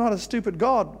 God's not a stupid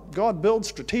God. God builds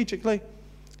strategically.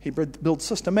 He builds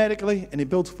systematically, and he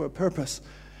builds for a purpose.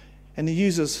 And he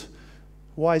uses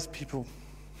wise people.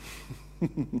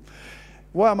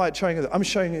 Why am I showing you this? I'm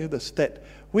showing you this, that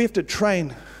we have to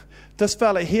train this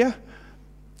fella here.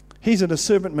 He's in a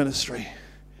servant ministry.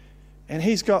 And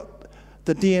he's got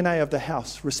the DNA of the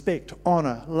house: respect,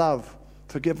 honor, love,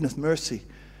 forgiveness, mercy.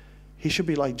 He should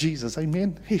be like Jesus.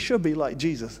 Amen? He should be like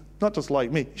Jesus. Not just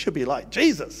like me. He should be like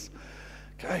Jesus.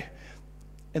 Okay?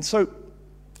 And so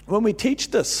when we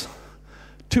teach this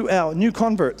to our new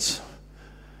converts,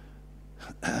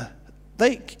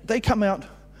 they come out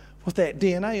with that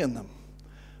DNA in them.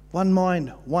 One mind,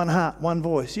 one heart, one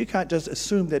voice. You can't just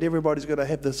assume that everybody's going to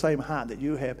have the same heart that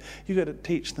you have. You've got to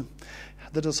teach them.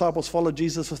 The disciples followed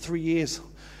Jesus for 3 years,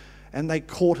 and they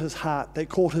caught his heart. They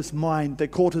caught his mind. They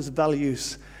caught his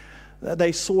values.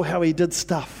 They saw how he did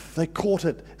stuff. They caught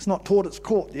it. It's not taught, it's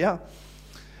caught, yeah?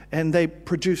 And they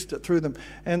produced it through them.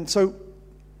 And so,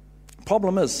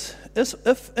 problem is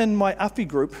if in my Uffie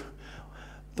group,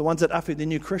 the ones that Uffie, the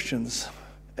new Christians,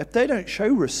 if they don't show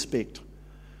respect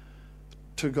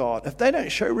to God, if they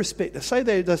don't show respect, say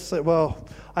they just say, well,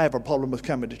 I have a problem with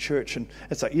coming to church, and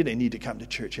it's like, you don't need to come to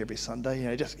church every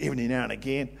Sunday, just every now and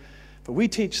again. But we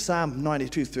teach Psalm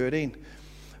 92:13.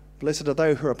 Blessed are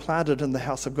those who are planted in the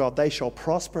house of God. They shall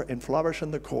prosper and flourish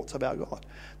in the courts of our God.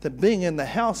 That being in the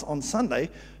house on Sunday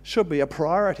should be a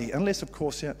priority, unless, of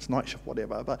course, it's night shift,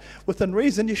 whatever. But within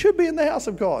reason, you should be in the house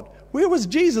of God. Where was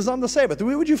Jesus on the Sabbath?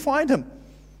 Where would you find him?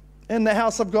 In the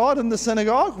house of God, in the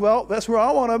synagogue? Well, that's where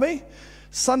I want to be.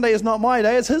 Sunday is not my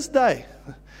day, it's his day.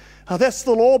 That's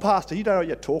the law, Pastor. You don't know what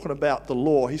you're talking about, the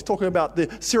law. He's talking about the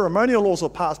ceremonial laws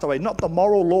have passed away, not the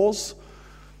moral laws.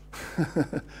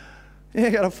 You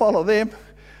ain't got to follow them.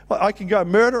 Well, I can go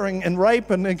murdering and rape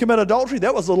and commit adultery.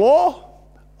 That was the law.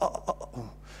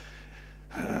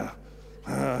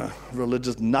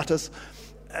 Religious nutters.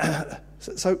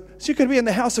 So you could be in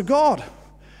the house of God.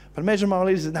 But imagine my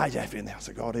leader says, no, you have to be in the house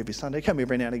of God every Sunday. Come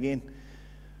every now and again.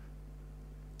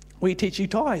 We teach you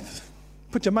tithe.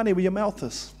 Put your money where your mouth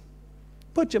is.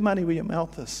 Put your money where your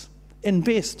mouth is.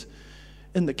 Invest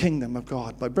in the kingdom of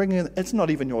God by bringing in, it's not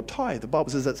even your tithe. The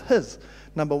Bible says it's his,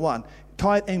 number one.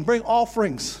 Tithe and bring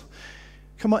offerings.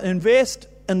 Come on, invest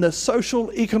in the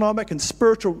social, economic, and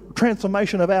spiritual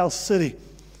transformation of our city.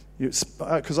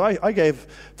 Because I gave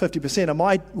 50% of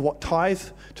my tithe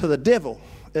to the devil,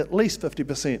 at least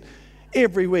 50%,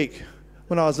 every week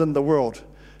when I was in the world.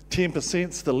 10%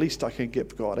 is the least I can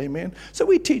give God. Amen. So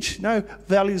we teach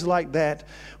values like that.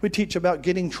 We teach about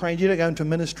getting trained. You don't go into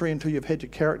ministry until you've had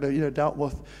your character dealt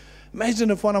with.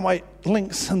 Imagine if one of my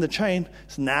links in the chain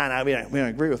says, no, we don't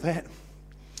agree with that.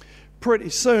 pretty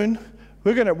soon,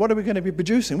 what are we going to be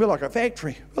producing? We're like a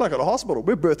factory. We're like at a hospital.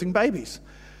 We're birthing babies.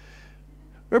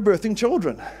 We're birthing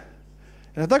children.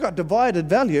 And if they've got divided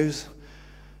values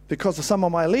because of some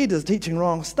of my leaders teaching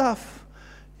wrong stuff,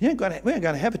 we ain't going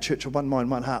to have a church of one mind,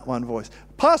 one heart, one voice.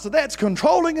 Pastor, that's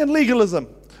controlling and legalism.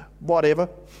 Whatever.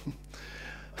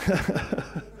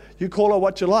 You call it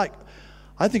what you like.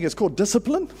 I think it's called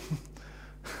discipline.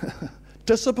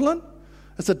 Discipline.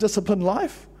 It's a disciplined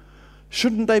life.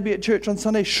 Shouldn't they be at church on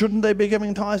Sunday? Shouldn't they be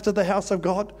giving tithes to the house of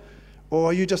God? Or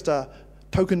are you just a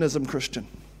tokenism Christian?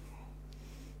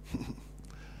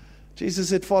 Jesus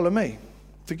said, follow me.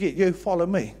 Forget you, follow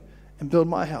me and build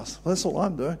my house. Well, that's all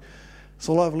I'm doing. That's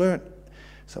all I've learned.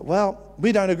 So, well,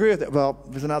 we don't agree with that. Well,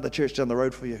 there's another church down the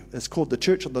road for you. It's called the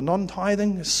Church of the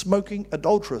Non-Tithing, Smoking,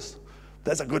 Adulterous.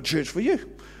 That's a good church for you.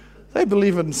 They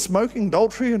believe in smoking,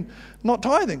 adultery, and not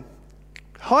tithing.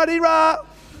 Haere-ra!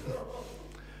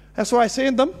 That's why I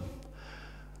send them.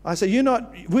 I say,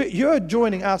 you're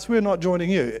joining us, we're not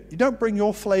joining you. You don't bring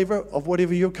your flavor of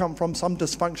whatever you come from, some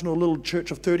dysfunctional little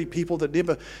church of 30 people that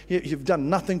you've done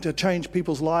nothing to change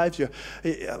people's lives.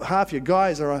 Half your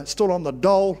guys are still on the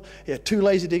dole. You're too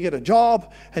lazy to get a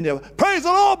job. And you praise the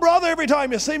Lord, brother, every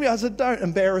time you see me. I said, don't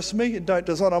embarrass me and don't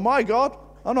dishonor my God.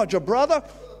 I'm not your brother.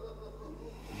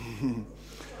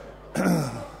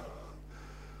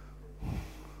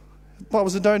 Bible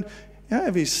said, don't,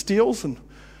 if he steals and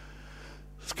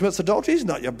commits adultery, he's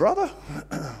not your brother.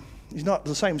 He's not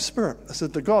the same spirit. I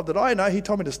said, the God that I know, he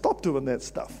told me to stop doing that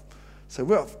stuff. So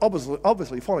we're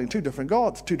obviously following two different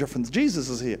gods, two different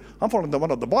Jesuses here. I'm following the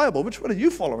one of the Bible. Which one are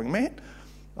you following, man?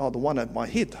 Oh, the one at my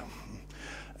head.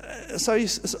 So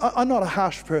I'm not a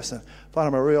harsh person, but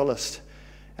I'm a realist.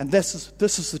 And this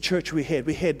is the church we had.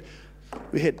 We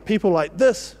had people like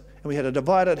this, and we had a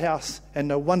divided house, and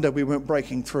no wonder we weren't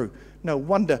breaking through. No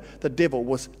wonder the devil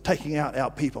was taking out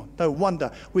our people. No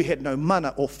wonder we had no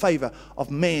mana or favor of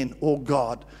man or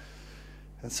God.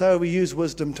 And so we use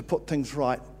wisdom to put things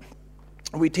right.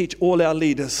 We teach all our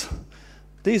leaders.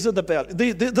 These are the values.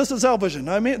 This is our vision.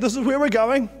 I mean, this is where we're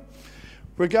going.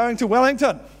 We're going to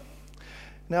Wellington.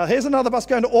 Now, here's another bus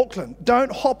going to Auckland.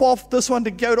 Don't hop off this one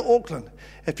to go to Auckland.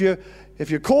 If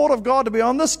you're called of God to be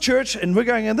on this church and we're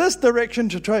going in this direction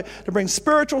to try to bring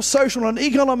spiritual, social, and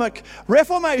economic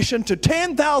reformation to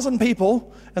 10,000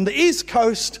 people in the East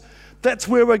Coast, that's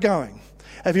where we're going.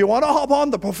 If you want to hop on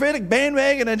the prophetic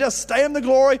bandwagon and just stay in the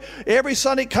glory every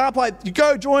Sunday, you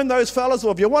go join those fellas.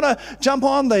 Or if you want to jump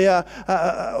on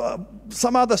the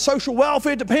some other social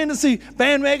welfare dependency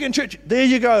bandwagon church, there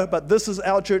you go. But this is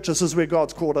our church. This is where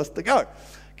God's called us to go.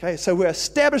 Okay, so we're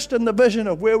established in the vision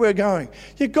of where we're going.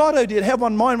 You've got to have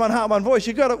one mind, one heart, one voice.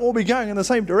 You've got to all be going in the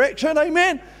same direction.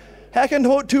 Amen? How can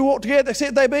two walk together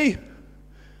except they be?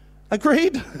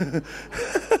 Agreed?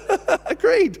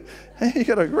 Agreed. You've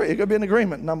got to agree. You've got to be in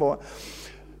agreement, number one.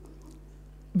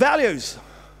 Values.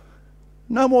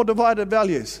 No more divided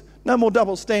values. No more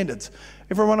double standards.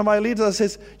 Every one of my leaders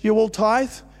says, you will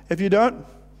tithe. If you don't,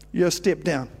 you're a step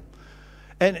down.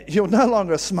 And you'll no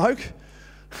longer smoke.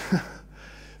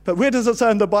 But where does it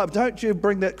say in the Bible, don't you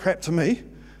bring that crap to me?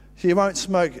 You won't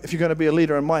smoke if you're going to be a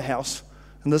leader in my house,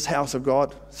 in this house of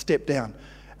God. Step down.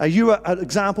 Are you an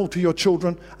example to your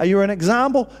children? Are you an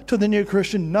example to the new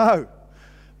Christian? No.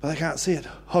 But they can't see it.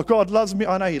 Oh, God loves me.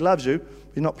 I know he loves you.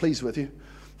 He's not pleased with you.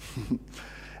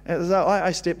 And so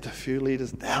I stepped a few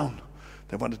leaders down.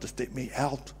 They wanted to step me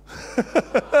out.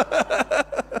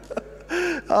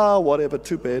 Oh, whatever.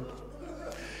 Too bad.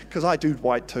 Because I do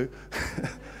white too.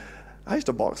 I used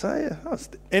to box.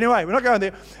 Anyway, we're not going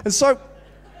there. And so,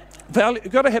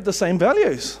 you've got to have the same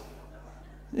values.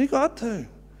 You've got to.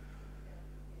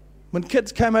 When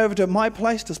kids came over to my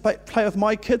place to play with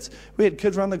my kids, we had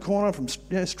kids around the corner from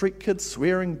street kids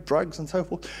swearing, drugs and so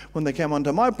forth. When they came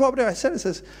onto my property, I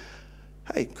says,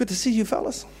 hey, good to see you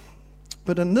fellas.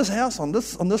 But in this house, on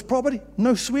this property,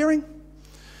 no swearing,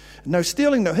 no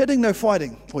stealing, no hitting, no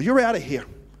fighting. Well, you're out of here.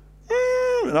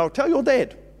 And I'll tell your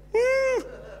dad.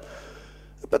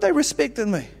 But they respected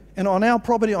me. And on our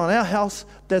property, on our house,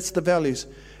 that's the values.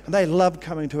 And they love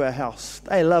coming to our house.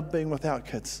 They love being with our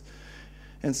kids.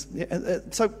 And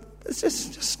so it's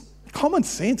just common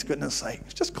sense, goodness sake.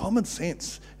 It's just common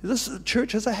sense. This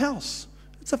church is a house.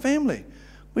 It's a family.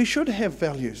 We should have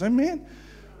values. Amen?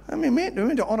 I mean, man, we're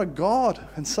meant to honor God.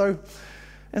 And so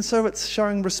it's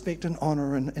showing respect and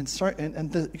honor. And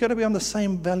you've got to be on the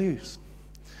same values.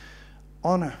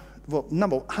 Honor. Well,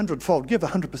 number 100-fold. Give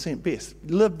 100% best.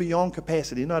 Live beyond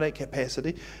capacity, not at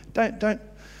capacity.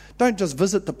 Don't just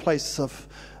visit the place of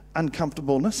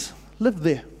uncomfortableness. Live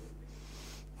there.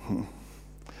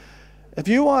 If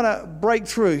you want to break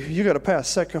through, you've got to pay a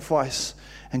sacrifice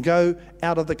and go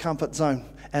out of the comfort zone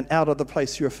and out of the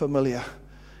place you're familiar.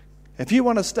 If you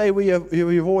want to stay where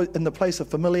you're always in the place of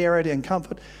familiarity and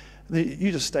comfort,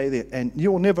 you just stay there, and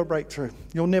you'll never break through.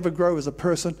 You'll never grow as a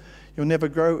person. You'll never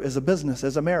grow as a business,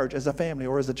 as a marriage, as a family,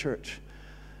 or as a church.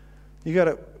 You got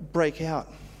to break out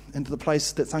into the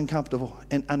place that's uncomfortable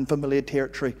and unfamiliar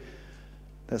territory.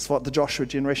 That's what the Joshua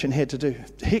generation had to do.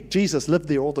 Heck, Jesus lived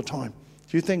there all the time.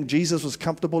 Do you think Jesus was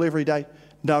comfortable every day,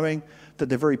 knowing that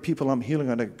the very people I'm healing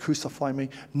are going to crucify me,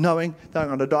 knowing that I'm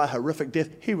going to die a horrific death?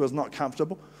 He was not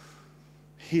comfortable.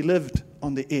 He lived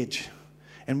on the edge,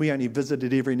 and we only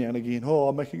visited every now and again. Oh,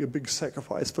 I'm making a big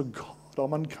sacrifice for God.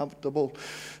 I'm uncomfortable.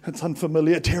 It's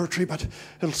unfamiliar territory, but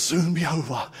it'll soon be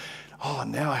over.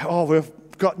 We've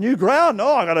got new ground.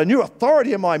 I got a new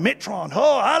authority in my metron.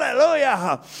 Oh,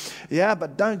 hallelujah. Yeah,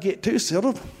 but don't get too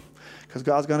settled, because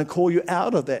God's going to call you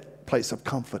out of that place of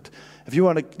comfort. If you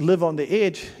want to live on the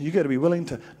edge, you've got to be willing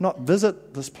to not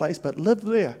visit this place, but live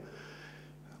there.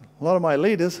 A lot of my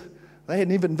leaders, they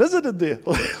hadn't even visited there.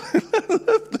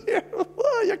 Lived there.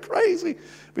 Oh, you're crazy.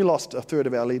 We lost a third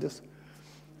of our leaders,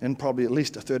 and probably at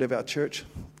least a third of our church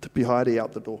to be hiding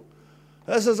out the door.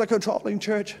 This is a controlling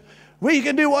church. We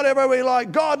can do whatever we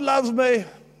like. God loves me.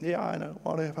 Yeah, I know,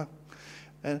 whatever.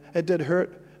 And it did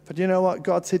hurt. But you know what?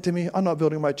 God said to me, I'm not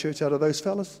building my church out of those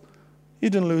fellas. You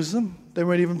didn't lose them. They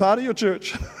weren't even part of your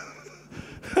church.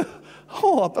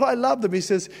 But I love them. He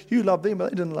says, you love them, but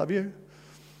they didn't love you.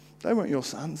 They weren't your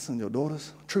sons and your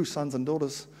daughters. True sons and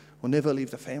daughters will never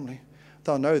leave the family.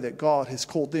 They'll know that God has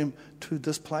called them to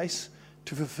this place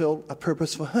to fulfill a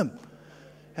purpose for Him.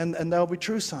 And they'll be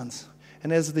true sons.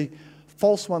 And as the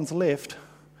false ones left,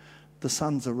 the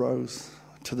sons arose.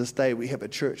 To this day, we have a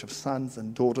church of sons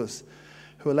and daughters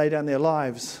who lay down their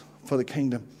lives for the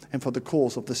kingdom and for the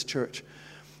cause of this church.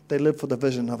 They live for the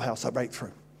vision of House of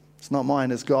Breakthrough. It's not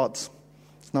mine, it's God's.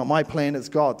 It's not my plan, it's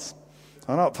God's.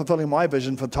 I'm not fulfilling my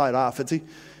vision for Taiara Whiti.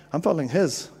 I'm fulfilling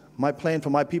His. My plan for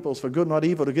my people is for good, not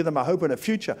evil, to give them a hope and a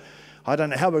future. I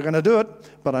don't know how we're going to do it,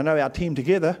 but I know our team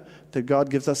together, that God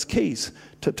gives us keys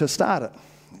to start it.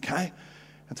 Okay?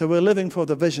 And so we're living for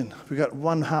the vision. We've got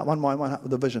one heart, one mind, one heart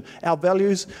with the vision. Our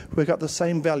values, we've got the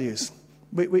same values.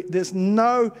 There's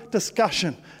no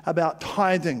discussion about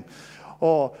tithing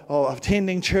or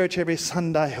attending church every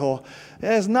Sunday. Or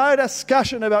there's no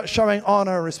discussion about showing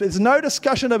honor and respect. There's no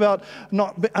discussion about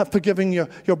not forgiving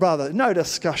your brother. No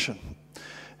discussion.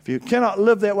 If you cannot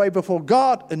live that way before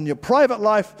God in your private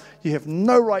life, you have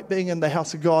no right being in the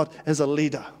house of God as a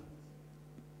leader.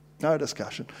 No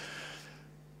discussion.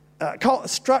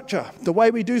 Structure, the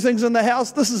way we do things in the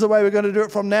house, this is the way we're going to do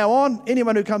it from now on.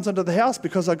 Anyone who comes into the house,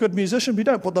 because they're a good musician, we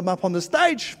don't put them up on the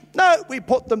stage. No, we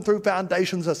put them through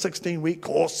Foundations, a 16-week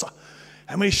course.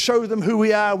 And we show them who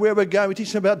we are, where we're going. We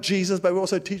teach them about Jesus, but we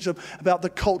also teach them about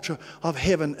the culture of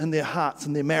heaven in their hearts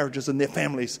and their marriages and their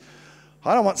families.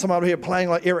 I don't want someone over here playing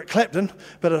like Eric Clapton,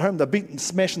 but at home they're beating,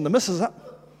 smashing the missus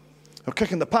up or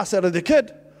kicking the pus out of their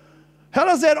kid. How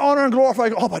does that honor and glorify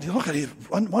God? Oh, but look at his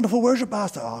wonderful worship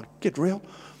pastor. Oh, get real.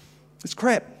 It's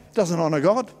crap. It doesn't honor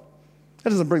God. It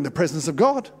doesn't bring the presence of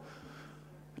God.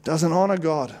 It doesn't honor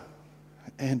God.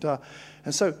 And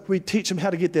so we teach them how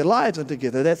to get their lives in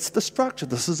together. That's the structure.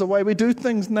 This is the way we do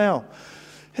things now.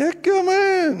 Heck, come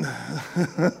in.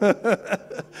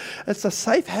 It's a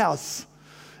safe house.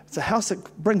 It's a house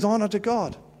that brings honor to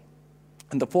God.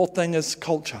 And the fourth thing is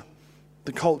culture.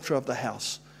 The culture of the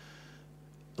house.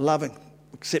 Loving,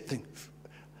 accepting.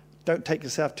 Don't take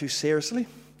yourself too seriously.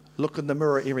 Look in the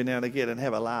mirror every now and again and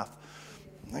have a laugh.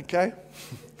 Okay?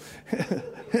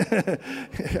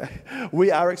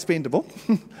 We are expendable.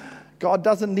 God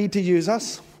doesn't need to use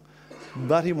us,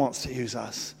 but He wants to use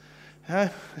us.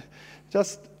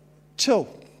 Just chill.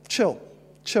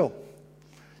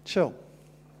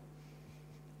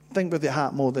 Think with your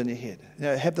heart more than your head.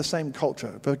 Have the same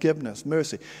culture, forgiveness,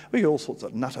 mercy. We get all sorts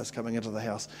of nutters coming into the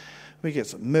house. We get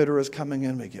some murderers coming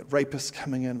in. We get rapists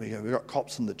coming in. We've got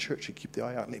cops in the church who keep the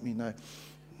eye out and let me know.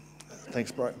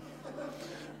 Thanks, bro.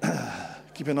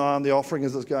 Keep an eye on the offering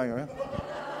as it's going around.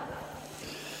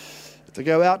 If they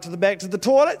go out to the back to the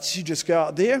toilets, you just go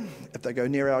out there. If they go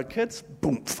near our kids,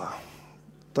 boom.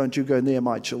 Don't you go near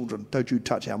my children. Don't you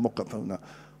touch our mokapuna.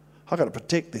 I've got to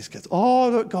protect these kids.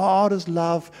 Oh, God is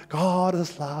love. God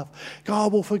is love.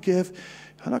 God will forgive.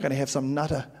 I'm not going to have some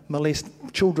nutter molest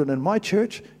children in my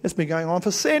church. It's been going on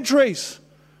for centuries.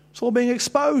 It's all being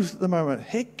exposed at the moment.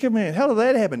 Heck, man, how did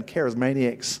that happen?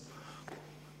 Charismaniacs.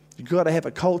 You've got to have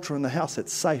a culture in the house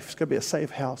that's safe. It's got to be a safe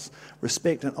house.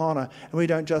 Respect and honor. And we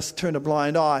don't just turn a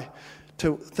blind eye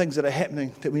to things that are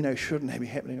happening that we know shouldn't be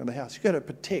happening in the house. You've got to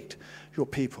protect your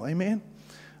people. Amen?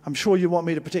 I'm sure you want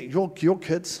me to protect your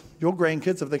kids, your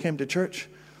grandkids if they came to church.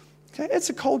 Okay, it's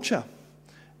a culture.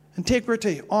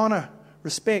 Integrity, honor,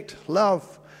 respect,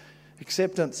 love,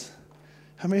 acceptance.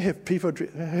 How many have people,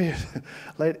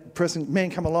 man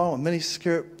come along with mini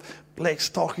skirt, black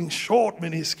stocking, short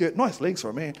mini skirt, nice legs for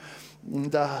a man.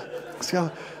 And,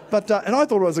 and I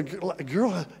thought it was a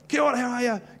girl. Girl, how are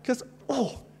you? Because,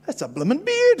 that's a blooming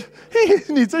beard.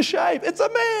 He needs a shave. It's a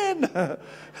man.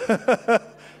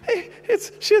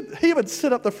 He would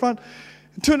sit up the front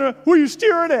and turn around. What are you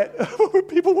staring at?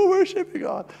 People were worshiping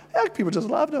God. Our people just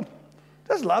loved him.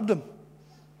 Just loved him.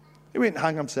 He went and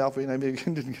hung himself,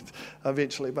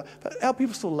 eventually, but our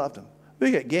people still loved him.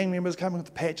 We get gang members coming with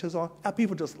the patches on. Our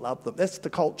people just loved them. That's the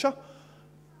culture.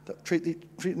 Treat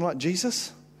them like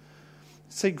Jesus.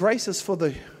 See, grace is for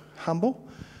the humble,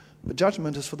 but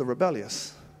judgment is for the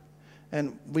rebellious.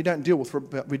 And we don't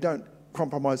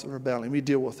compromise with rebellion. We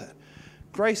deal with it.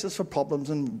 Grace is for problems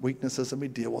and weaknesses, and we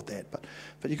deal with that. But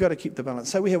you've got to keep the balance.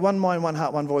 So we have one mind, one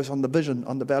heart, one voice on the vision,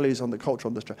 on the values, on the culture,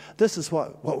 on the structure. This is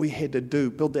what we had to do,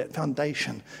 build that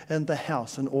foundation in the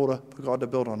house in order for God to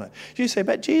build on it. You say,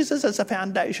 but Jesus is a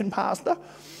foundation, Pastor.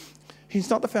 He's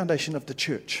not the foundation of the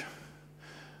church.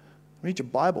 Read your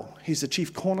Bible. He's the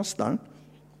chief cornerstone.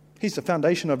 He's the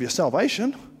foundation of your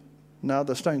salvation. No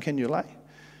other stone can you lay.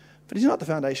 But he's not the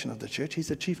foundation of the church. He's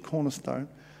the chief cornerstone.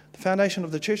 The foundation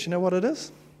of the church, you know what it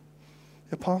is?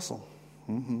 The apostle.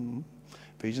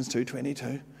 Ephesians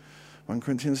 2:22, 1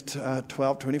 Corinthians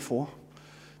 12:24.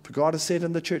 For God has said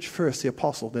in the church first the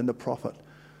apostle, then the prophet,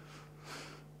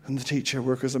 and the teacher,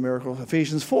 workers of miracles.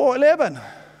 Ephesians 4:11.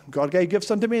 God gave gifts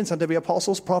unto men, some to be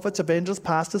apostles, prophets, evangelists,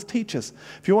 pastors, teachers.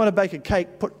 If you want to bake a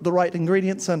cake, put the right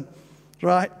ingredients in,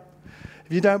 right?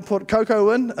 If you don't put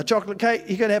cocoa in a chocolate cake,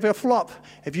 you're going to have a flop.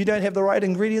 If you don't have the right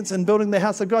ingredients in building the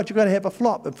house of God, you're going to have a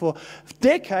flop. And for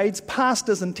decades,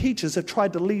 pastors and teachers have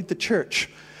tried to lead the church.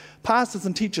 Pastors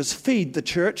and teachers feed the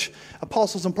church.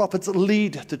 Apostles and prophets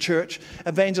lead the church.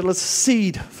 Evangelists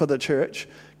seed for the church.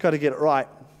 Got to get it right.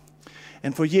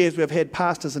 And for years, we've had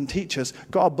pastors and teachers.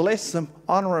 God bless them,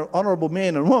 honorable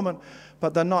men and women,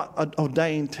 but they're not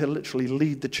ordained to literally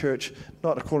lead the church,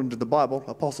 not according to the Bible.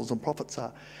 Apostles and prophets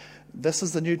are. This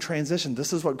is the new transition.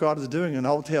 This is what God is doing in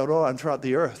Aotearoa and throughout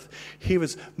the earth. He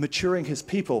was maturing his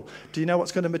people. Do you know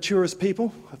what's going to mature his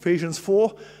people? Ephesians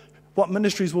 4. What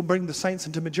ministries will bring the saints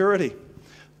into maturity?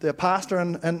 The pastor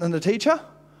and the teacher?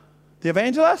 The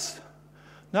evangelist?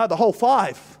 No, the whole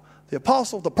five. The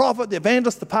apostle, the prophet, the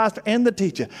evangelist, the pastor, and the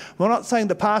teacher. We're not saying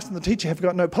the pastor and the teacher have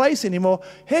got no place anymore.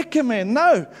 Heck, man,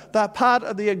 no. They're part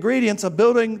of the ingredients of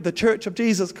building the church of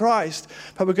Jesus Christ.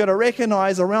 But we've got to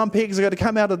recognize the round pegs are going to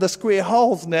come out of the square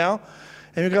holes now.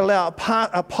 And we've got to allow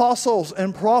apostles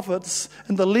and prophets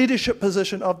in the leadership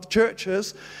position of the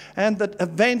churches, and the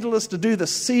evangelists to do the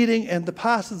seeding, and the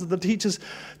pastors and the teachers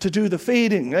to do the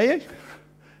feeding. Eh?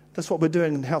 That's what we're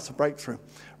doing in the House of Breakthrough.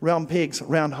 Round pegs,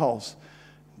 round holes.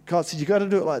 God said, you've got to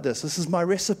do it like this. This is my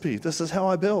recipe. This is how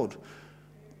I build.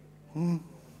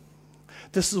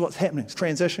 This is what's happening. It's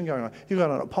transition going on. You've got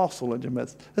an apostle in your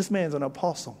midst. This man's an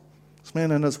apostle. This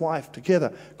man and his wife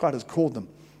together, God has called them.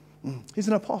 He's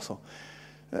an apostle.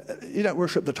 You don't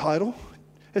worship the title.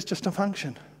 It's just a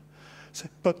function. So,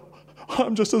 but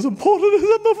I'm just as important as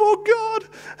I'm before God.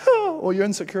 Or your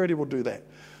insecurity will do that.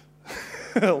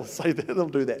 It'll say that. It'll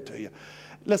do that to you.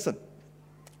 Listen.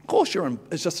 Of course,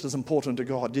 it's just as important to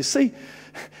God. You see,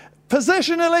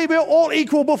 positionally, we're all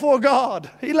equal before God.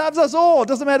 He loves us all. It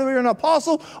doesn't matter if you're an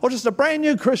apostle or just a brand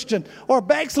new Christian or a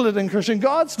backslidden Christian.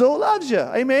 God still loves you.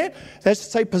 Amen? That's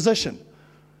say position.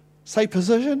 Say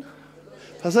position.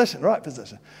 Position, right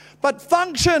position. But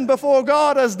function before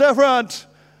God is different.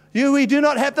 We do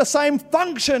not have the same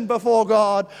function before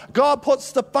God. God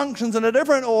puts the functions in a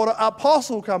different order.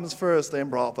 Apostle comes first, then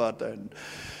prophet, then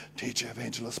teacher,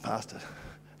 evangelist, pastor.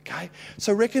 Okay,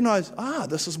 so recognize,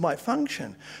 this is my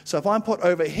function. So if I'm put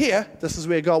over here, this is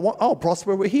where God wants, I'll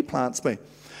prosper where he plants me.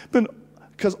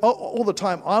 Because all the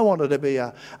time I wanted to be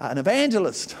an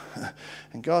evangelist.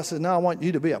 And God said, no, I want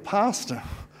you to be a pastor.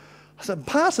 I said,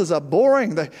 pastors are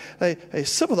boring. They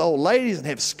sit with old ladies and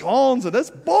have scones, and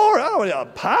it's boring. I don't want to be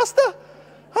a pastor.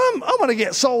 I'm going to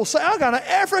get soul saved. I'm going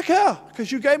to Africa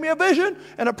because you gave me a vision,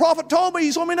 and a prophet told me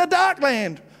he saw me in a dark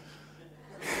land.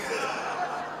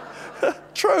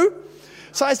 True.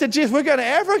 So I said, Jess, we're going to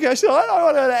Africa. She said, I don't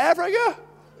want to go to Africa.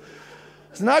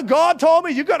 I said, no, God told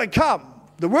me you've got to come.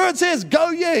 The word says,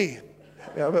 go ye.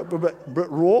 A bit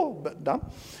raw, a bit dumb.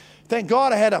 Thank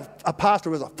God I had a pastor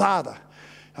who was a father.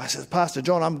 I said, Pastor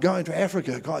John, I'm going to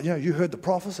Africa. God, you heard the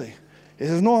prophecy. He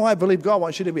says, no, I believe God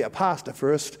wants you to be a pastor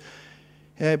first.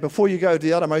 Before you go to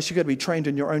the uttermost, you've got to be trained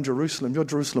in your own Jerusalem. Your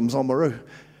Jerusalem's on Maru.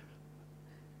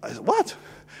 I said, what? He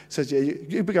says, yeah,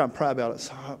 you be going and pray about it.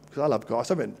 So, because I love God.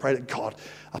 So I went and prayed to God.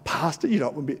 A pastor? You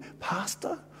don't want to be a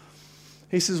pastor?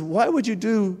 He says, why would you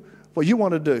do what you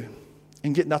want to do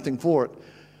and get nothing for it?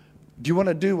 Do you want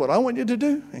to do what I want you to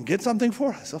do and get something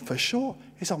for it? I said, for sure.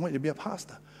 He said, I want you to be a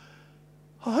pastor.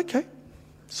 Oh, okay.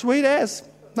 Sweet as.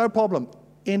 No problem.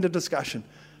 End of discussion.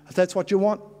 If that's what you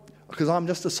want, because I'm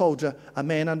just a soldier, a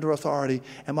man under authority,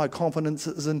 and my confidence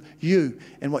is in you.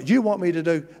 And what you want me to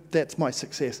do, that's my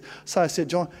success. So I said,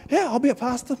 John, yeah, I'll be a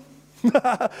pastor.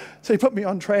 So he put me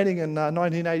on training in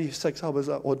 1986. I was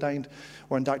ordained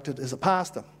or inducted as a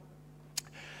pastor.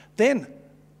 Then,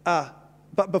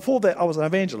 but before that, I was an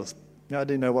evangelist. I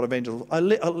didn't know what evangelist. I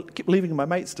kept leaving my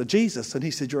mates to Jesus, and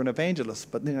he said, you're an evangelist.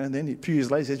 But then a few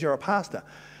years later, he said, you're a pastor.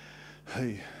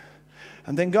 Hey.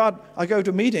 And then God, I go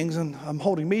to meetings, and I'm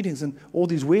holding meetings, and all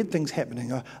these weird things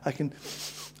happening. I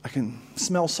can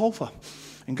smell sulfur.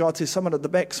 And God says, someone at the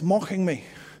back's mocking me.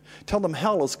 Tell them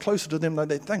hell is closer to them than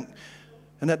they think.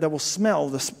 And that they will smell,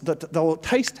 that they will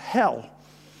taste hell.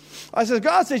 I said,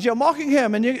 God says, you're mocking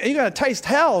him, and you're going to taste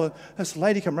hell. And this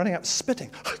lady came running up, spitting.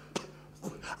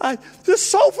 There's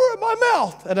sulfur in my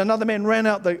mouth. And another man ran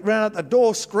out the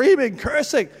door, screaming,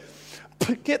 cursing.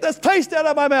 Get this taste out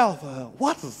of my mouth.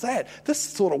 What is that? This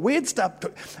sort of weird stuff.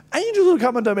 Angels would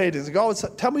come into meetings and God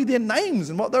would tell me their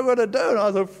names and what they were going to do. And I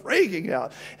was freaking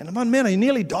out. And one man, he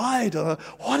nearly died.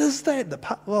 What is that?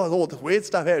 All this weird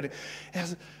stuff happening. And I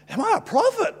said, am I a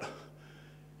prophet?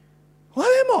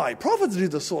 What am I? Prophets do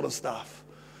this sort of stuff.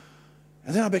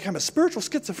 And then I became a spiritual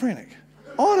schizophrenic.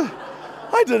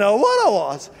 I didn't know what I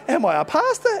was. Am I a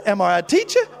pastor? Am I a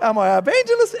teacher? Am I an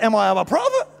evangelist? Am I a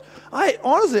prophet? I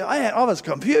was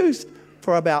confused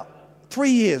for about 3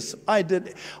 years. I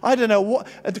didn't know what,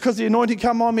 because the anointing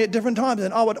come on me at different times,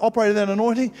 and I would operate in that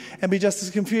anointing and be just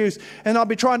as confused. And I'd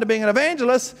be trying to be an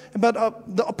evangelist, but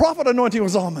the prophet anointing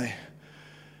was on me.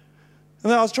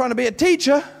 And then I was trying to be a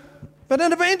teacher, but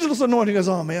an evangelist anointing was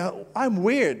on me. I'm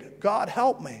weird. God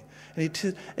help me. And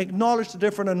he acknowledged the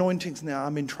different anointings now.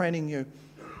 I've been training you.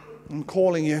 I'm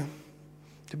calling you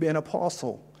to be an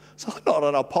apostle. So I'm not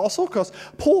an apostle because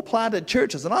Paul planted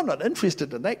churches, and I'm not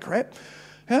interested in that crap.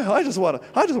 Yeah, I just want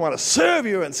to serve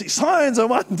you and see signs and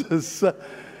wonders.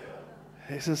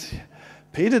 He says,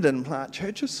 Peter didn't plant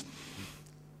churches.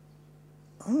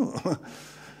 Oh.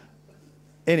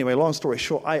 Anyway, long story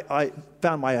short, I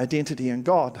found my identity in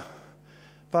God.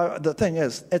 But the thing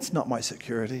is, it's not my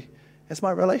security. It's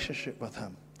my relationship with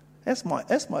him. That's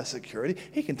my security.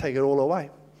 He can take it all away.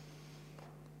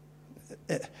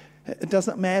 It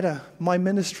doesn't matter. My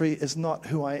ministry is not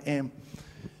who I am.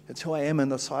 It's who I am in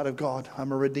the sight of God.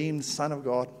 I'm a redeemed son of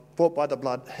God, bought by the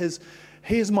blood.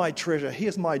 He is my treasure. He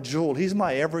is my jewel. He's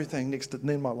my everything next to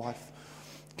then my wife,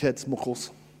 kids,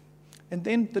 muckles. And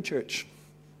then the church.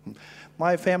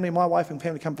 My family, my wife and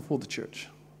family come before the church.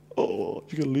 Oh,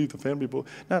 you're going to leave the family.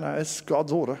 No, it's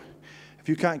God's order. If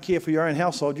you can't care for your own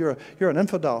household, you're an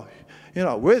infidel. You're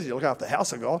not worthy to look after the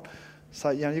house of God.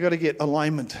 So, you've got to get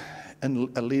alignment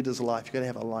in a leader's life. You've got to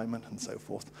have alignment and so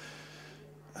forth.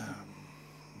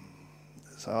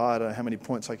 So I don't know how many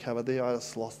points I covered there. I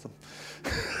just lost them.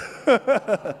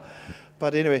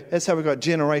 But anyway, that's how we've got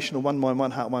generational, one mind,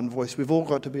 one heart, one voice. We've all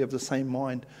got to be of the same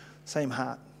mind, same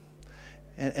heart.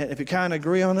 And if you can't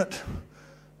agree on it,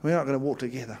 we're not going to walk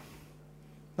together.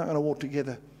 Not going to walk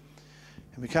together.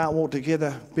 And we can't walk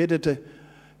together.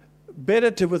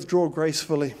 Better to withdraw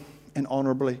gracefully and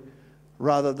honorably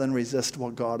rather than resist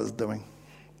what God is doing.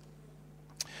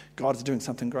 God is doing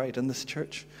something great in this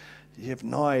church. You have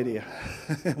no idea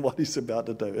what he's about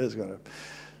to do. It's going to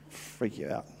freak you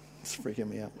out. It's freaking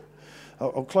me out.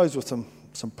 I'll close with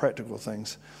some practical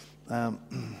things.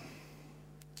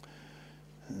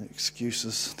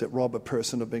 Excuses that rob a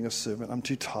person of being a servant. I'm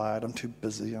too tired. I'm too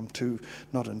busy. I'm too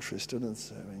not interested in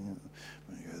serving.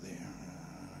 Go there.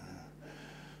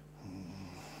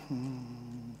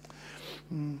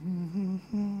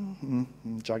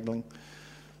 Juggling.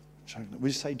 Would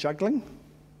you say juggling?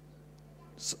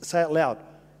 Say it loud.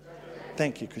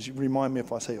 Thank you, because you remind me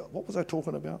if I say, what was I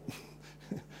talking about?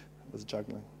 It was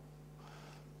juggling.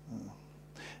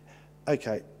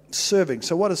 Okay, serving.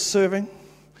 So what is serving?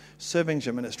 Serving's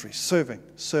your ministry. Serving.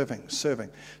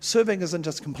 Serving isn't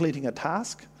just completing a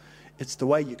task. It's the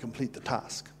way you complete the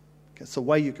task. Okay, it's the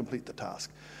way you complete the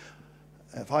task.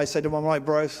 If I say to my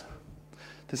bros,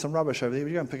 there's some rubbish over there,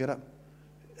 will you go and pick it up?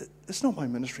 It's not my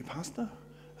ministry, Pastor.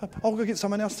 I'll go get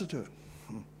someone else to do it.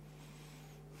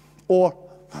 Or,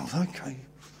 okay.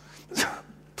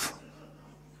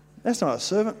 That's not a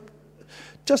servant.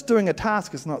 Just doing a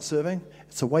task is not serving.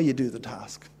 It's the way you do the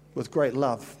task with great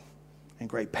love and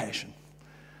great passion.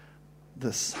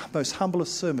 the most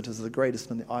humblest servant is the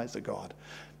greatest in the eyes of God.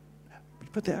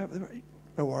 But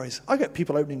no worries. I get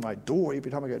people opening my door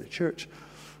every time I go to church.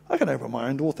 I can open my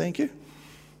own door, thank you.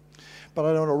 But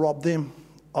I don't want to rob them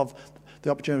of the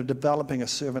opportunity of developing a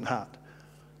servant heart.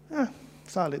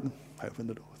 So I let them open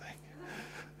the door, thank you.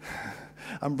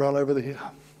 Umbrella over the head.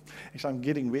 Actually, I'm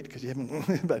getting wet because you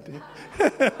haven't. But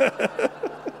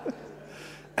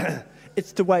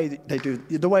it's the way they do.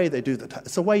 It's the way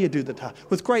you do the task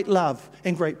with great love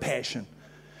and great passion.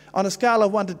 On a scale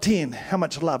of 1 to 10, how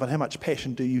much love and how much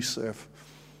passion do you serve?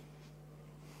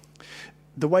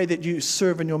 The way that you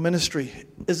serve in your ministry,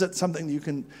 is it something that you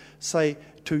can say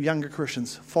to younger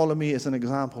Christians, follow me as an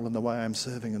example in the way I'm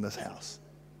serving in this house?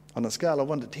 On a scale of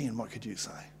 1 to 10, what could you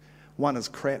say? 1 is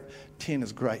crap, 10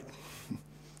 is great.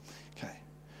 Okay.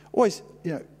 Always,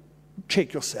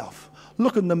 check yourself.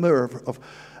 Look in the mirror of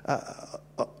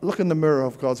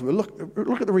God's word.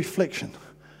 Look at the reflection.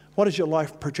 What is your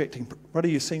life projecting? What are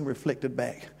you seeing reflected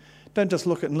back? Don't just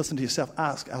look at and listen to yourself.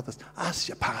 Ask others. Ask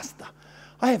your pastor.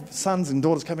 I have sons and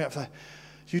daughters coming up and say,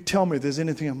 you tell me if there's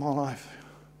anything in my life.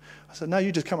 I said, no,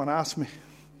 you just come and ask me.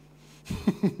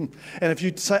 And if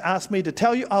you ask me to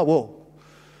tell you, I will.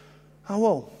 I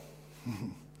will.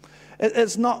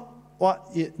 It's not what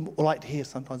you like to hear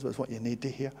sometimes, but it's what you need to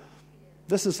hear.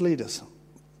 This is leaders.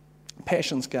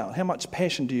 Passion scale. How much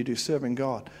passion do you do serving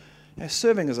God?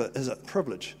 Serving is a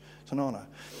privilege. It's an honor.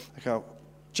 Okay,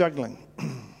 juggling.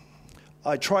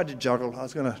 I tried to juggle. I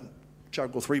was going to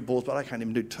juggle 3 balls, but I can't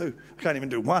even do 2. I can't even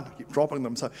do 1. I keep dropping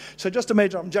them. So just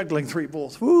imagine I'm juggling 3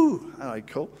 balls. Woo! All right,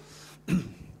 cool.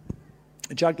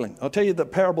 Juggling. I'll tell you the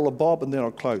parable of Bob and then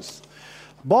I'll close.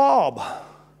 Bob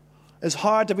is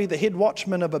hired to be the head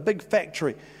watchman of a big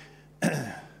factory.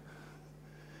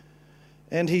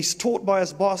 And he's taught by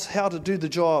his boss how to do the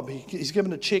job. He's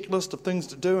given a checklist of things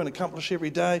to do and accomplish every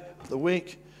day of the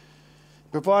week.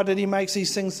 Provided he makes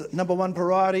these things number 1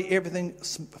 priority, everything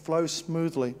flows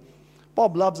smoothly.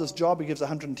 Bob loves his job. He gives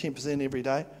 110% every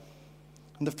day.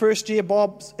 In the first year,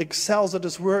 Bob excels at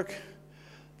his work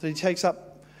that he takes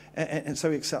up. And so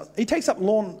he excels. He takes up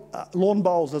lawn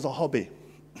bowls as a hobby.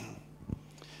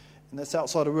 And that's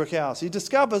outside of work hours. He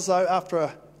discovers, though, after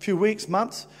a few weeks,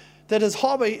 months, that his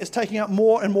hobby is taking up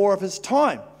more and more of his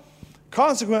time.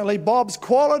 Consequently, Bob's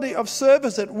quality of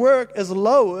service at work is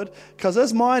lowered because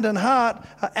his mind and heart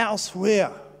are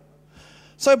elsewhere.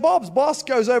 So Bob's boss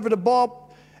goes over to Bob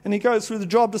and he goes through the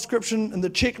job description and the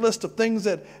checklist of things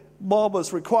that Bob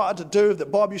was required to do, that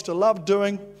Bob used to love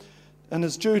doing, and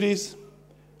his duties.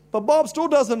 But Bob still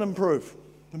doesn't improve.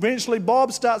 Eventually,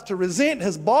 Bob starts to resent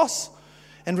his boss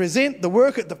and resent the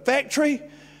work at the factory.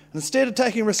 Instead of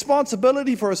taking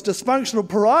responsibility for his dysfunctional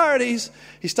priorities,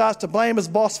 he starts to blame his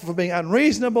boss for being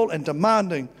unreasonable and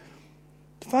demanding.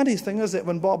 The funniest thing is that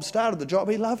when Bob started the job,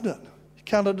 he loved it. He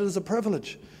counted it as a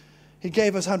privilege. He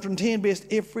gave us 110 best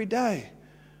every day.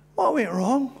 What went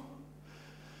wrong?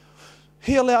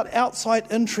 He allowed outside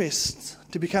interests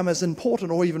to become as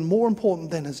important or even more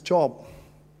important than his job.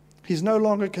 He's no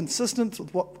longer consistent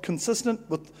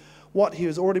with what he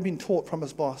has already been taught from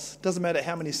his boss. Doesn't matter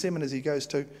how many seminars he goes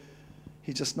to,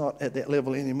 he's just not at that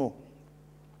level anymore.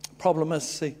 Problem is,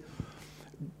 see,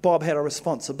 Bob had a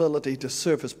responsibility to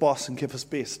serve his boss and give his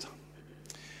best.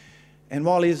 And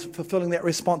while he's fulfilling that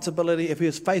responsibility, if he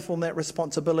was faithful in that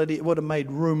responsibility, it would have made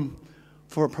room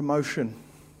for a promotion.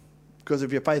 Because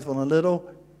if you're faithful in a little,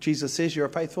 Jesus says you're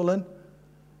faithful in.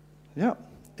 Yeah.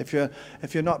 If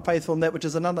you're not faithful in that which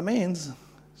is another man's, it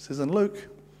says in Luke.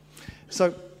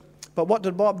 So, but what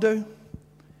did Bob do?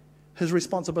 His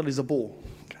responsibility is a ball.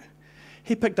 Okay.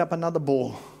 He picked up another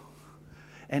ball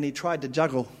and he tried to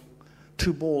juggle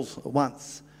 2 balls at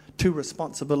once, 2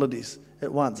 responsibilities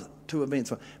at once, 2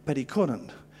 events, but he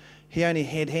couldn't. He only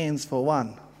had hands for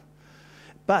 1.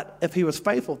 But if he was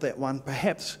faithful to that one,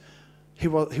 perhaps he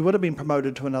would have been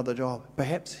promoted to another job.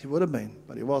 Perhaps he would have been,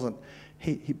 but he wasn't.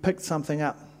 He picked something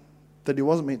up that he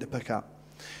wasn't meant to pick up.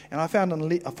 And I find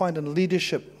in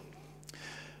leadership,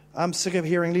 I'm sick of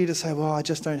hearing leaders say, well, I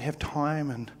just don't have time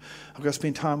and I've got to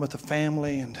spend time with the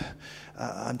family and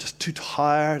I'm just too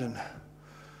tired. And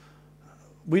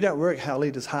we don't work our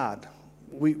leaders hard.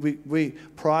 We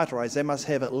prioritize. They must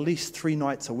have at least 3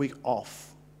 nights a week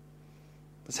off.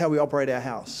 That's how we operate our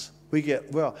house.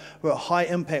 We're high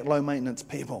impact, low maintenance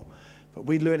people, but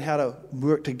we learn how to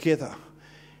work together.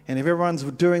 And if everyone's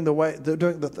doing the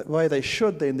way they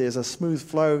should, then there's a smooth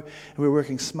flow and we're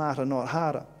working smarter, not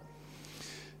harder.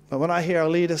 But when I hear a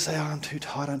leader say, oh, I'm too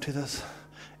tired, I'm too this,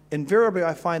 invariably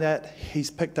I find out he's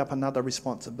picked up another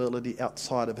responsibility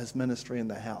outside of his ministry in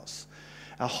the house,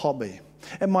 a hobby.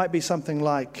 It might be something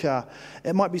like,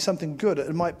 it might be something good.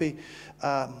 It might be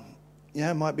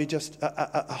it might be just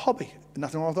a hobby.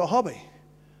 Nothing wrong with a hobby.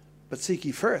 But seek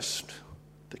ye first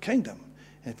the kingdom.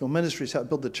 And if your ministry is how to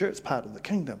build the church, it's part of the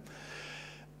kingdom.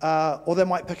 Or they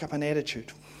might pick up an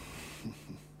attitude.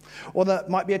 Or there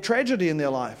might be a tragedy in their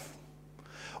life.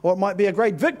 Or it might be a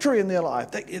great victory in their life.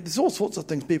 There's all sorts of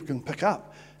things people can pick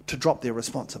up to drop their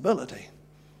responsibility.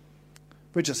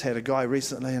 We just had a guy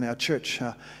recently in our church.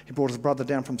 He brought his brother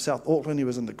down from South Auckland. He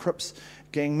was in the Crips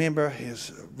gang member.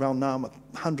 He's well known with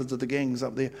hundreds of the gangs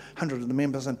up there, hundreds of the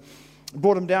members. And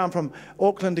brought him down from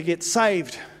Auckland to get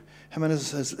saved. Him and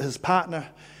his partner.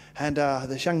 And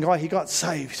this young guy, he got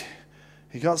saved.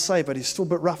 He got saved, but he's still a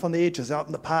bit rough on the edges, out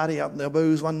in the party, out in the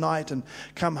booze one night, and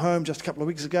come home just a couple of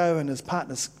weeks ago, and his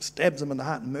partner stabs him in the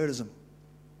heart and murders him.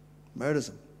 Murders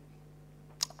him.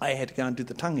 I had to go and do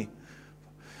the tangi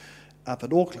up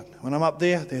at Auckland. When I'm up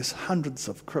there, there's hundreds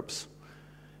of Crips,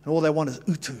 and all they want is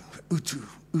utu, utu,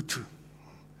 utu.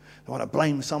 They want to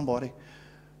blame somebody.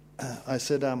 I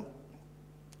said,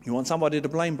 you want somebody to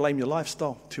blame? Blame your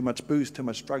lifestyle. Too much booze, too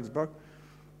much drugs, bro.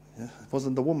 Yeah, it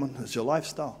wasn't the woman, it's your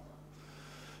lifestyle.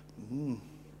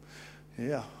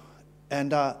 Yeah. And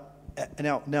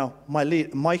now my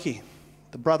lead, Mikey,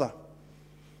 the brother,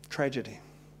 tragedy.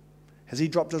 Has he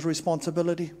dropped his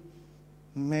responsibility?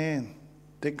 Man,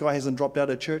 that guy hasn't dropped out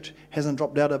of church, hasn't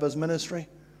dropped out of his ministry.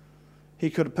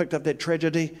 He could have picked up that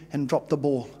tragedy and dropped the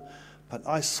ball. But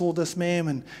I saw this man,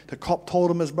 and the cop told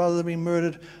him his brother had been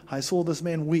murdered. I saw this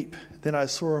man weep. Then I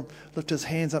saw him lift his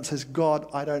hands up and says, God,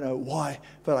 I don't know why,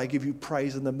 but I give you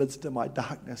praise in the midst of my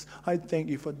darkness. I thank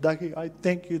you for Ducky. I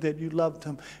thank you that you loved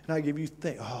him. And I give you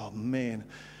thanks. Oh, man.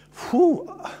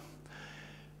 Whew.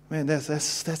 Man, that's a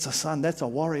son. That's a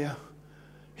warrior.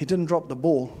 He didn't drop the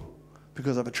ball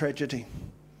because of a tragedy.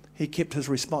 He kept his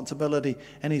responsibility,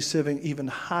 and he's serving even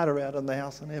harder out in the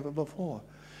house than ever before.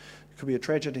 It could be a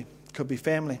tragedy. Could be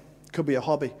family, could be a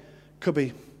hobby, could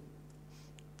be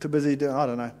too busy doing, I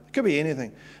don't know. It could be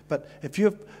anything. But if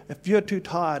you're too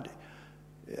tired,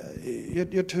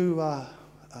 you're too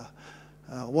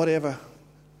whatever,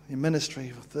 your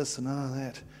ministry with this and all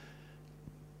that.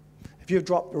 If you've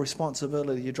dropped the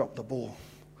responsibility, you drop the ball.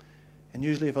 And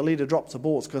usually if a leader drops the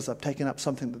ball, it's because they've taken up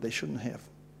something that they shouldn't have.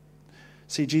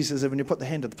 See, Jesus said, when you put the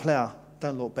hand to the plow,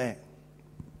 don't look back.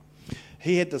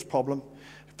 He had this problem.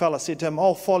 Fella said to him,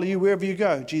 I'll follow you wherever you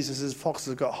go. Jesus says, foxes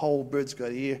have got hole, birds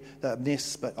got ear, they have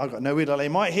nests, but I've got nowhere to lay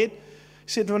my head. He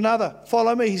said to another,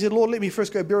 follow me. He said, Lord, let me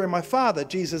first go bury my father.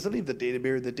 Jesus said, leave the dead to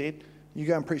bury the dead. You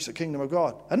go and preach the kingdom of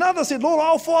God. Another said, Lord,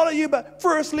 I'll follow you, but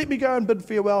first let me go and bid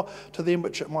farewell to them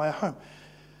which are at my home.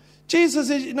 Jesus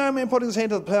said, no man putting his hand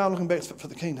to the plow and looking back is fit for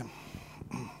the kingdom.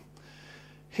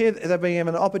 Here they're being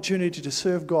given an opportunity to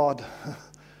serve God.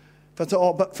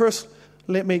 But first,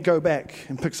 let me go back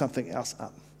and pick something else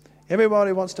up.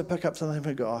 Everybody wants to pick up something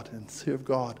for God and serve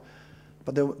God,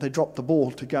 but they drop the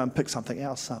ball to go and pick something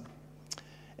else up.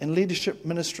 In leadership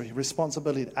ministry,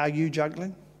 responsibility, are you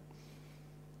juggling?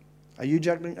 Are you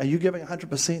juggling? Are you giving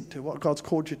 100% to what God's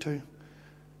called you to?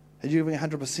 Are you giving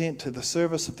 100% to the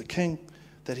service of the King,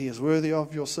 that he is worthy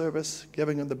of your service,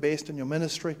 giving him the best in your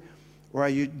ministry? Or are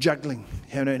you juggling?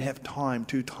 You don't have time,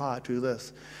 too tired, too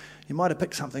this. You might have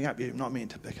picked something up you're not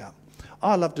meant to pick up.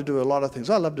 I love to do a lot of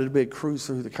things. I love to do a big cruise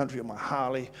through the country on my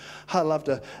Harley. I love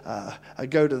to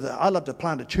I love to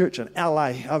plant a church in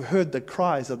LA. I've heard the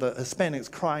cries of the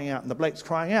Hispanics crying out and the blacks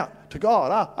crying out to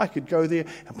God. I could go there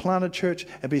and plant a church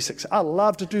and be successful. I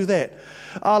love to do that.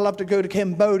 I love to go to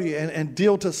Cambodia and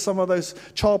deal to some of those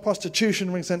child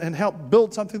prostitution rings and help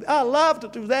build something. I love to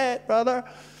do that, brother.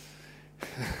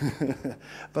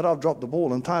 But I've dropped the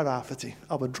ball in Tairāwhiti.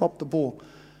 I would drop the ball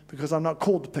because I'm not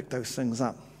called to pick those things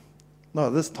up.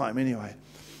 Not this time anyway.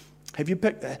 Have you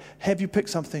picked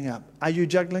something up? Are you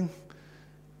juggling?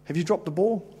 Have you dropped the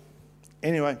ball?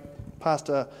 Anyway,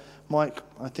 Pastor Mike,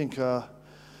 I think I'll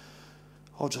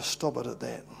just stop it at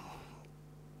that.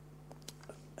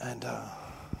 And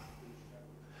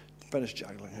finish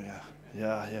juggling.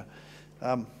 Yeah.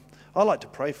 I'd like to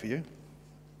pray for you.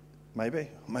 Maybe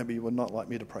you would not like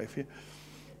me to pray for you.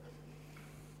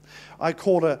 I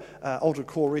called an altar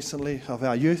call recently of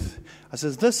our youth. I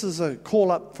says, this is a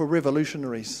call up for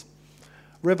revolutionaries.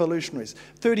 Revolutionaries.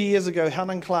 30 years ago,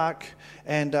 Helen Clark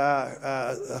and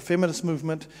a feminist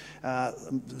movement,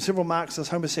 several Marxists,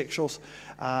 homosexuals,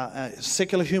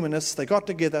 secular humanists, they got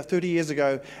together 30 years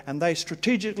ago and they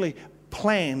strategically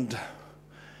planned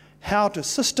how to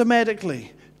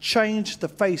systematically change the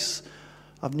face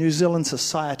of New Zealand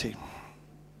society.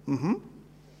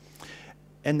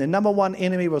 And the number one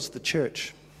enemy was the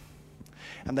church.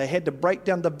 And they had to break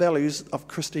down the values of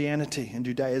Christianity and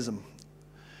Judaism.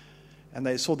 And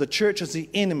they saw the church as the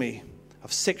enemy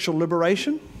of sexual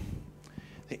liberation,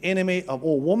 The enemy of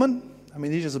all women. I mean,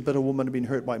 these are a bit of women who have been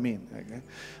hurt by men. Okay?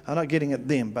 I'm not getting at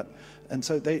them, and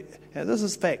so this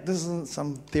is fact. This isn't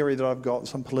some theory that I've got,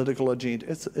 some political agenda.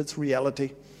 It's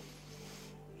reality.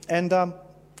 And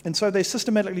so they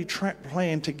systematically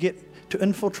plan to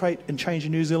infiltrate and change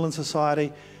New Zealand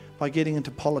society by getting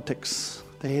into politics.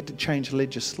 They had to change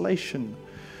legislation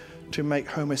to make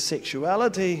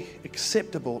homosexuality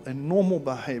acceptable and normal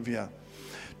behavior,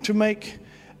 to make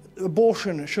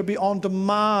abortion should be on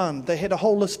demand. They had a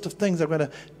whole list of things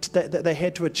that they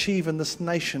had to achieve in this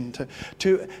nation,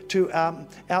 to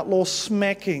outlaw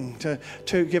smacking, to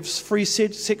give free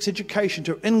sex education,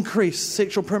 to increase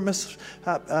sexual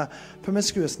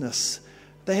promiscuousness.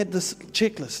 They had this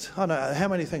checklist. I don't know how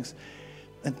many things.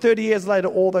 And 30 years later,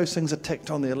 all those things are ticked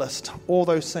on their list. All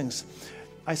those things.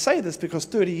 I say this because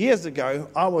 30 years ago,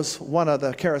 I was one of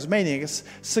the charismatics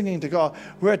singing to God,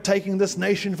 we're taking this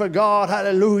nation for God,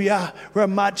 hallelujah. We're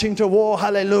marching to war,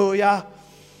 hallelujah.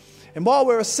 And while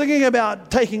we were singing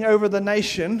about taking over the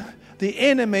nation, the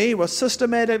enemy was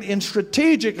systematically and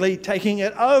strategically taking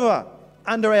it over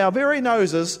under our very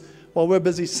noses. While we're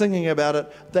busy singing about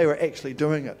it, they were actually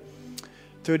doing it.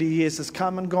 30 years has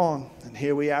come and gone, and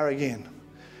here we are again.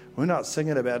 We're not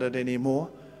singing about it anymore.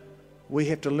 We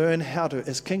have to learn how to,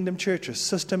 as kingdom churches,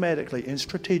 systematically and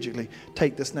strategically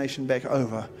take this nation back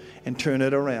over and turn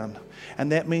it around.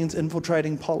 And that means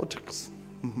infiltrating politics.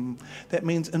 That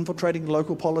means infiltrating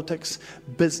local politics,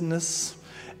 business,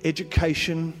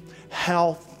 education,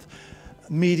 health,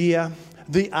 media,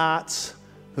 the arts.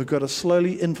 We've got to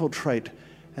slowly infiltrate.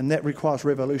 And that requires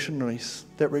revolutionaries.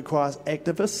 That requires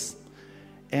activists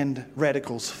and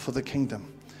radicals for the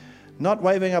kingdom. Not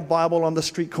waving a Bible on the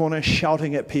street corner,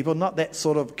 shouting at people, not that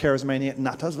sort of charismatic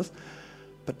nutters,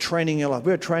 but training your life.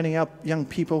 We're training our young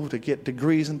people to get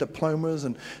degrees and diplomas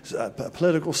and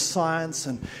political science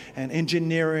and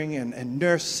engineering and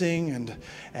nursing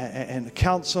and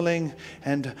counseling.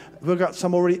 And we've got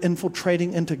some already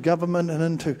infiltrating into government and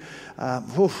into,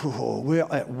 we're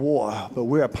at war, but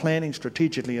we're planning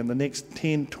strategically in the next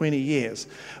 10, 20 years.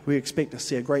 We expect to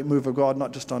see a great move of God,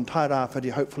 not just on Tairāwhiti,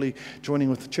 hopefully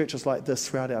joining with churches like this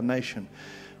throughout our nation.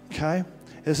 Okay?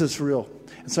 This is real.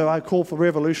 And so I call for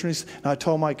revolutionaries, and I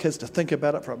told my kids to think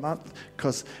about it for a month,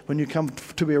 because when you come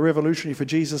to be a revolutionary for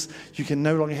Jesus, you can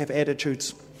no longer have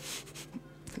attitudes.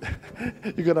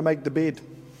 You've got to make the bed.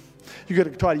 You've got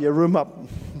to tidy your room up.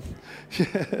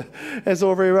 It's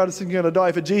all very well to think you're going to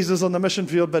die for Jesus on the mission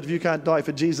field, but if you can't die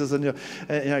for Jesus and you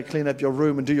clean up your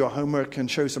room and do your homework and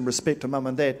show some respect to mum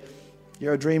and dad,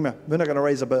 you're a dreamer. We're not going to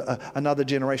raise up another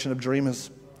generation of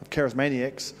dreamers, of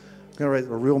charismatics. We're going to raise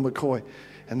a real McCoy.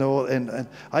 And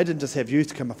I didn't just have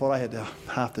youth come forward. I had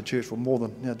half the church, or more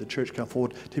than the church, come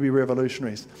forward to be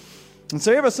revolutionaries. And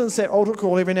so ever since that altar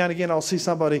call, every now and again I'll see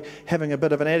somebody having a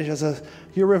bit of an attitude. I say,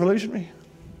 you're a revolutionary?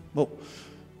 Well,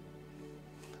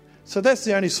 so that's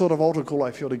the only sort of altar call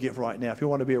I feel to give right now. If you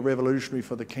want to be a revolutionary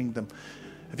for the kingdom,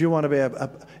 if you want to be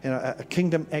a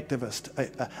kingdom activist,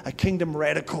 a kingdom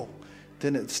radical,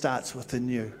 then it starts within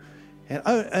you. And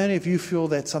only if you feel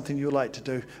that's something you like to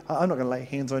do. I'm not going to lay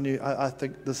hands on you. I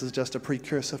think this is just a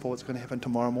precursor for what's going to happen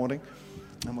tomorrow morning.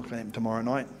 And what's going to happen tomorrow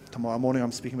night. Tomorrow morning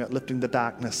I'm speaking about lifting the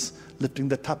darkness, lifting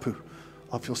the tapu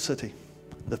of your city,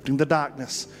 lifting the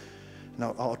darkness. And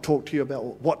I'll talk to you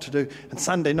about what to do. And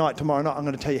Sunday night, tomorrow night, I'm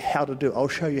going to tell you how to do it. I'll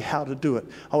show you how to do it.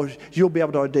 You'll be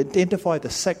able to identify the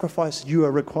sacrifice you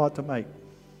are required to make,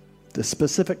 the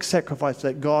specific sacrifice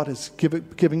that God is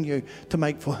giving you to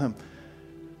make for Him.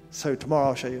 So tomorrow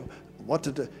I'll show you what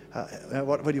to do,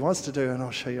 what He wants to do, and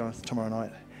I'll show you tomorrow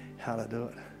night how to do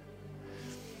it.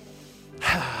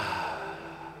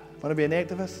 Want to be an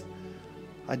activist?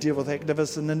 I deal with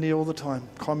activists in India all the time.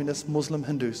 Communists, Muslim,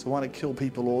 Hindus. They want to kill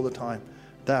people all the time.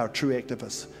 They are true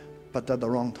activists, but they're the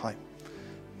wrong type.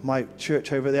 My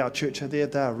church over there, our church over there,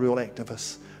 they are real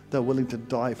activists. They're willing to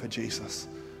die for Jesus.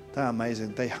 They're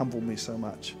amazing. They humble me so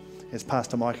much. As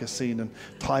Pastor Mike has seen in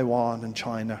Taiwan and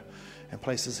China and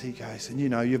places he goes. And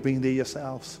you've been there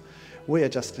yourselves. We're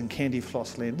just in candy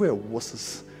floss land. We're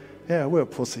wusses. Yeah, we're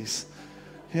pussies.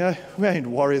 We ain't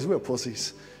warriors, we're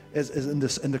pussies. As in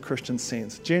the Christian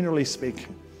sense, generally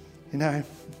speaking.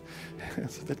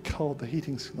 It's a bit cold, the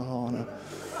heating's, oh no.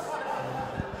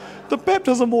 The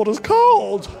baptism water's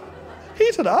cold.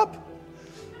 Heat it up.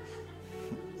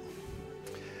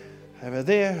 Over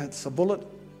there, it's a bullet.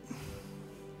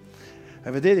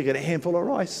 Over there, you get a handful of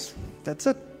rice. That's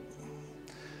it.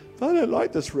 But I don't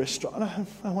like this restaurant.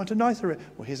 I want a nicer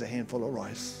restaurant. Well, here's a handful of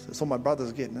rice. That's all my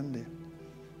brothers getting in there.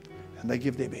 And they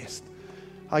give their best.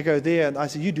 I go there and I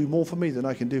say, you do more for me than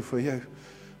I can do for you.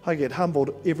 I get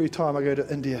humbled every time I go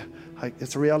to India.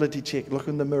 It's a reality check. Look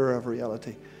in the mirror of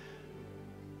reality.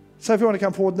 So if you want to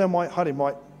come forward now, Mike, Hadi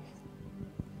Mike.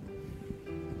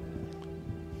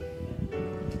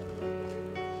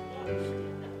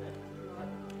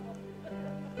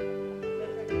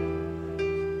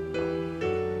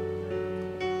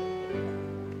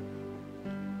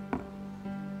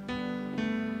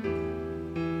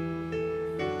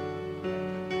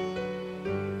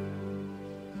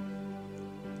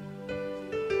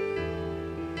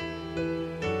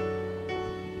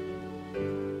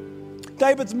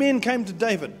 David's men came to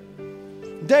David.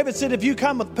 David said, if you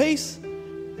come with peace,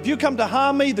 if you come to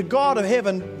harm me, the God of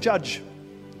heaven judge.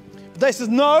 But they said,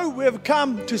 no, we have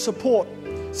come to support.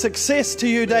 Success to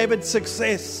you, David,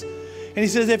 success. And he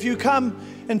says, if you come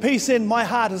in peace, then my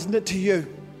heart is knit to you.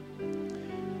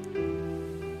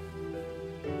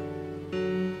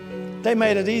 They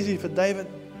made it easy for David.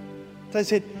 They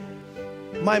said,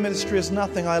 my ministry is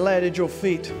nothing. I lay it at your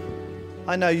feet.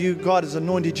 I know you, God has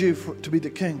anointed you to be the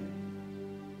king.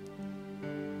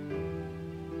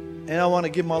 And I want to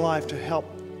give my life to help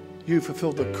you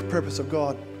fulfill the purpose of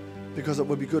God, because it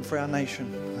would be good for our nation.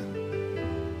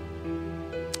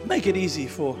 Make it easy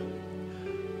for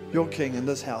your king in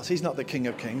this house. He's not the King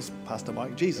of Kings, Pastor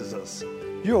Mike. Jesus is.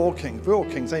 You're all kings. We're all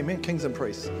kings. Amen. Kings and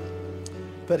priests.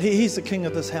 But he's the king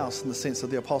of this house in the sense of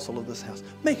the apostle of this house.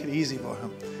 Make it easy for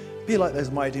him. Be like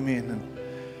those mighty men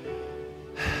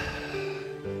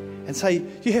and say,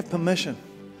 you have permission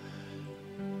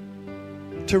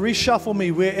to reshuffle me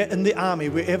in the army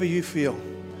wherever you feel.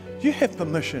 You have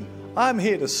permission. I'm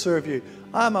here to serve you.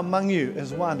 I'm among you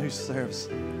as one who serves.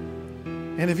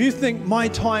 And if you think my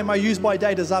time, my use by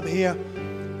date is up here,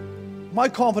 my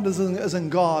confidence is in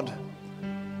God.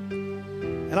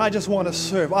 And I just want to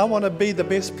serve. I want to be the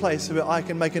best place where I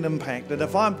can make an impact. And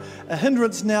if I'm a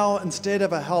hindrance now instead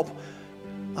of a help,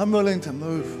 I'm willing to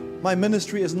move. My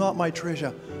ministry is not my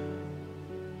treasure.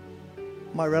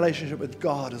 My relationship with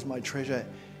God is my treasure.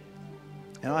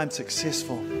 And I'm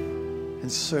successful in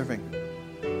serving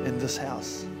in this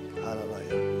house.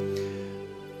 Hallelujah.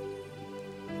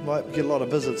 You might get a lot of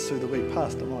visits through the week,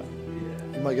 Pastor Mike.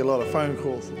 You might get a lot of phone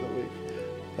calls through the week.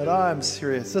 But I'm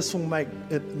serious. This will make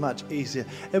it much easier.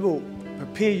 It will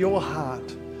prepare your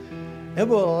heart. It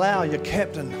will allow your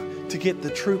captain to get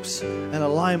the troops in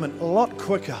alignment a lot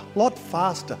quicker, a lot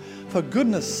faster. For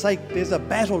goodness sake, there's a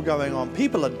battle going on.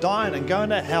 People are dying and going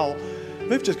to hell.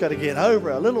 We've just got to get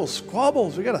over our little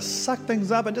squabbles. We've got to suck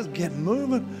things up and just get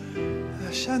moving.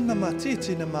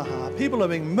 People are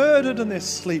being murdered in their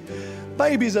sleep.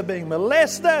 Babies are being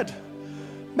molested.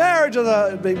 Marriages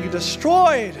are being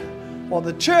destroyed while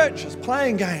the church is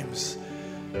playing games.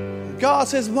 God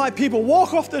says, my people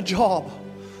walk off the job.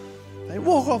 They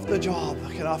walk off the job.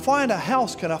 Can I find a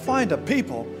house? Can I find a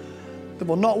people that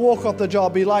will not walk off the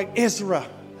job, be like Ezra,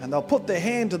 and they'll put their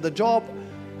hand to the job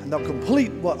and they'll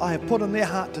complete what I have put in their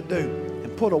heart to do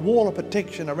and put a wall of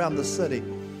protection around the city,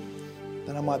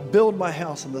 that I might build my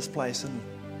house in this place. And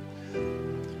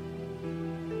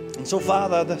so,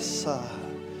 Father,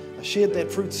 I shared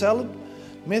that fruit salad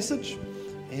message,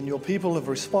 and your people have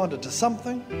responded to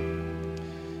something.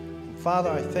 And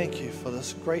Father, I thank you for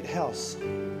this great house.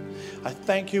 I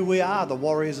thank you, we are the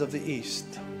warriors of the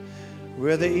East.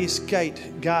 We're the East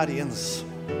Gate guardians.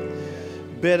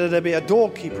 Better to be a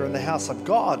doorkeeper in the house of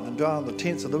God than down the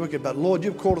tents of the wicked. But Lord,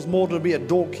 you've called us more to be a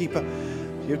doorkeeper.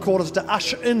 You've called us to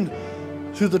usher in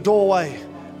through the doorway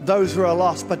those who are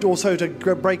lost, but also to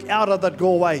break out of that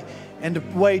doorway and to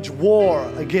wage war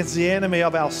against the enemy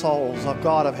of our souls, of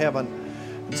God of heaven.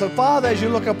 And so, Father, as you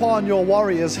look upon your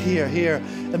warriors here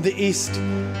in the East,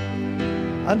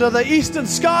 under the eastern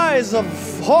skies of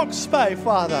Hawke's Bay,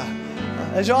 Father,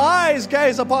 as your eyes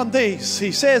gaze upon these,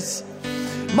 he says,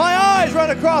 my eyes run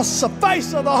across the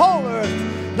face of the whole earth,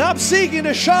 and I'm seeking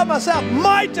to show myself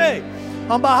mighty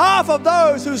on behalf of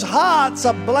those whose hearts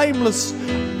are blameless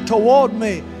toward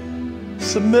me,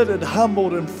 submitted,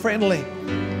 humbled, and friendly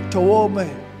toward me.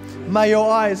 May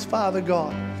your eyes, Father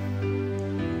God,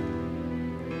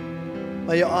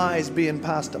 may your eyes be in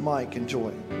Pastor Mike and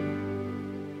Joy.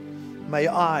 May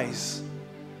your eyes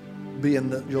be in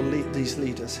these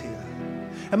leaders here.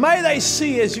 And may they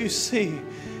see as you see.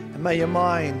 And may your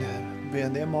mind be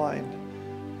in their mind.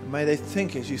 And may they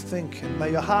think as you think. And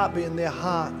may your heart be in their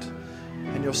heart.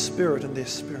 And your spirit in their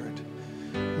spirit.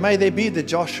 May they be the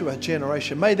Joshua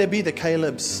generation. May they be the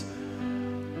Calebs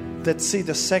that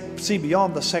see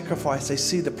beyond the sacrifice. They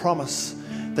see the promise.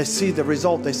 They see the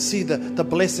result. They see the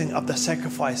blessing of the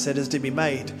sacrifice that is to be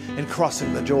made in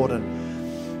crossing the Jordan.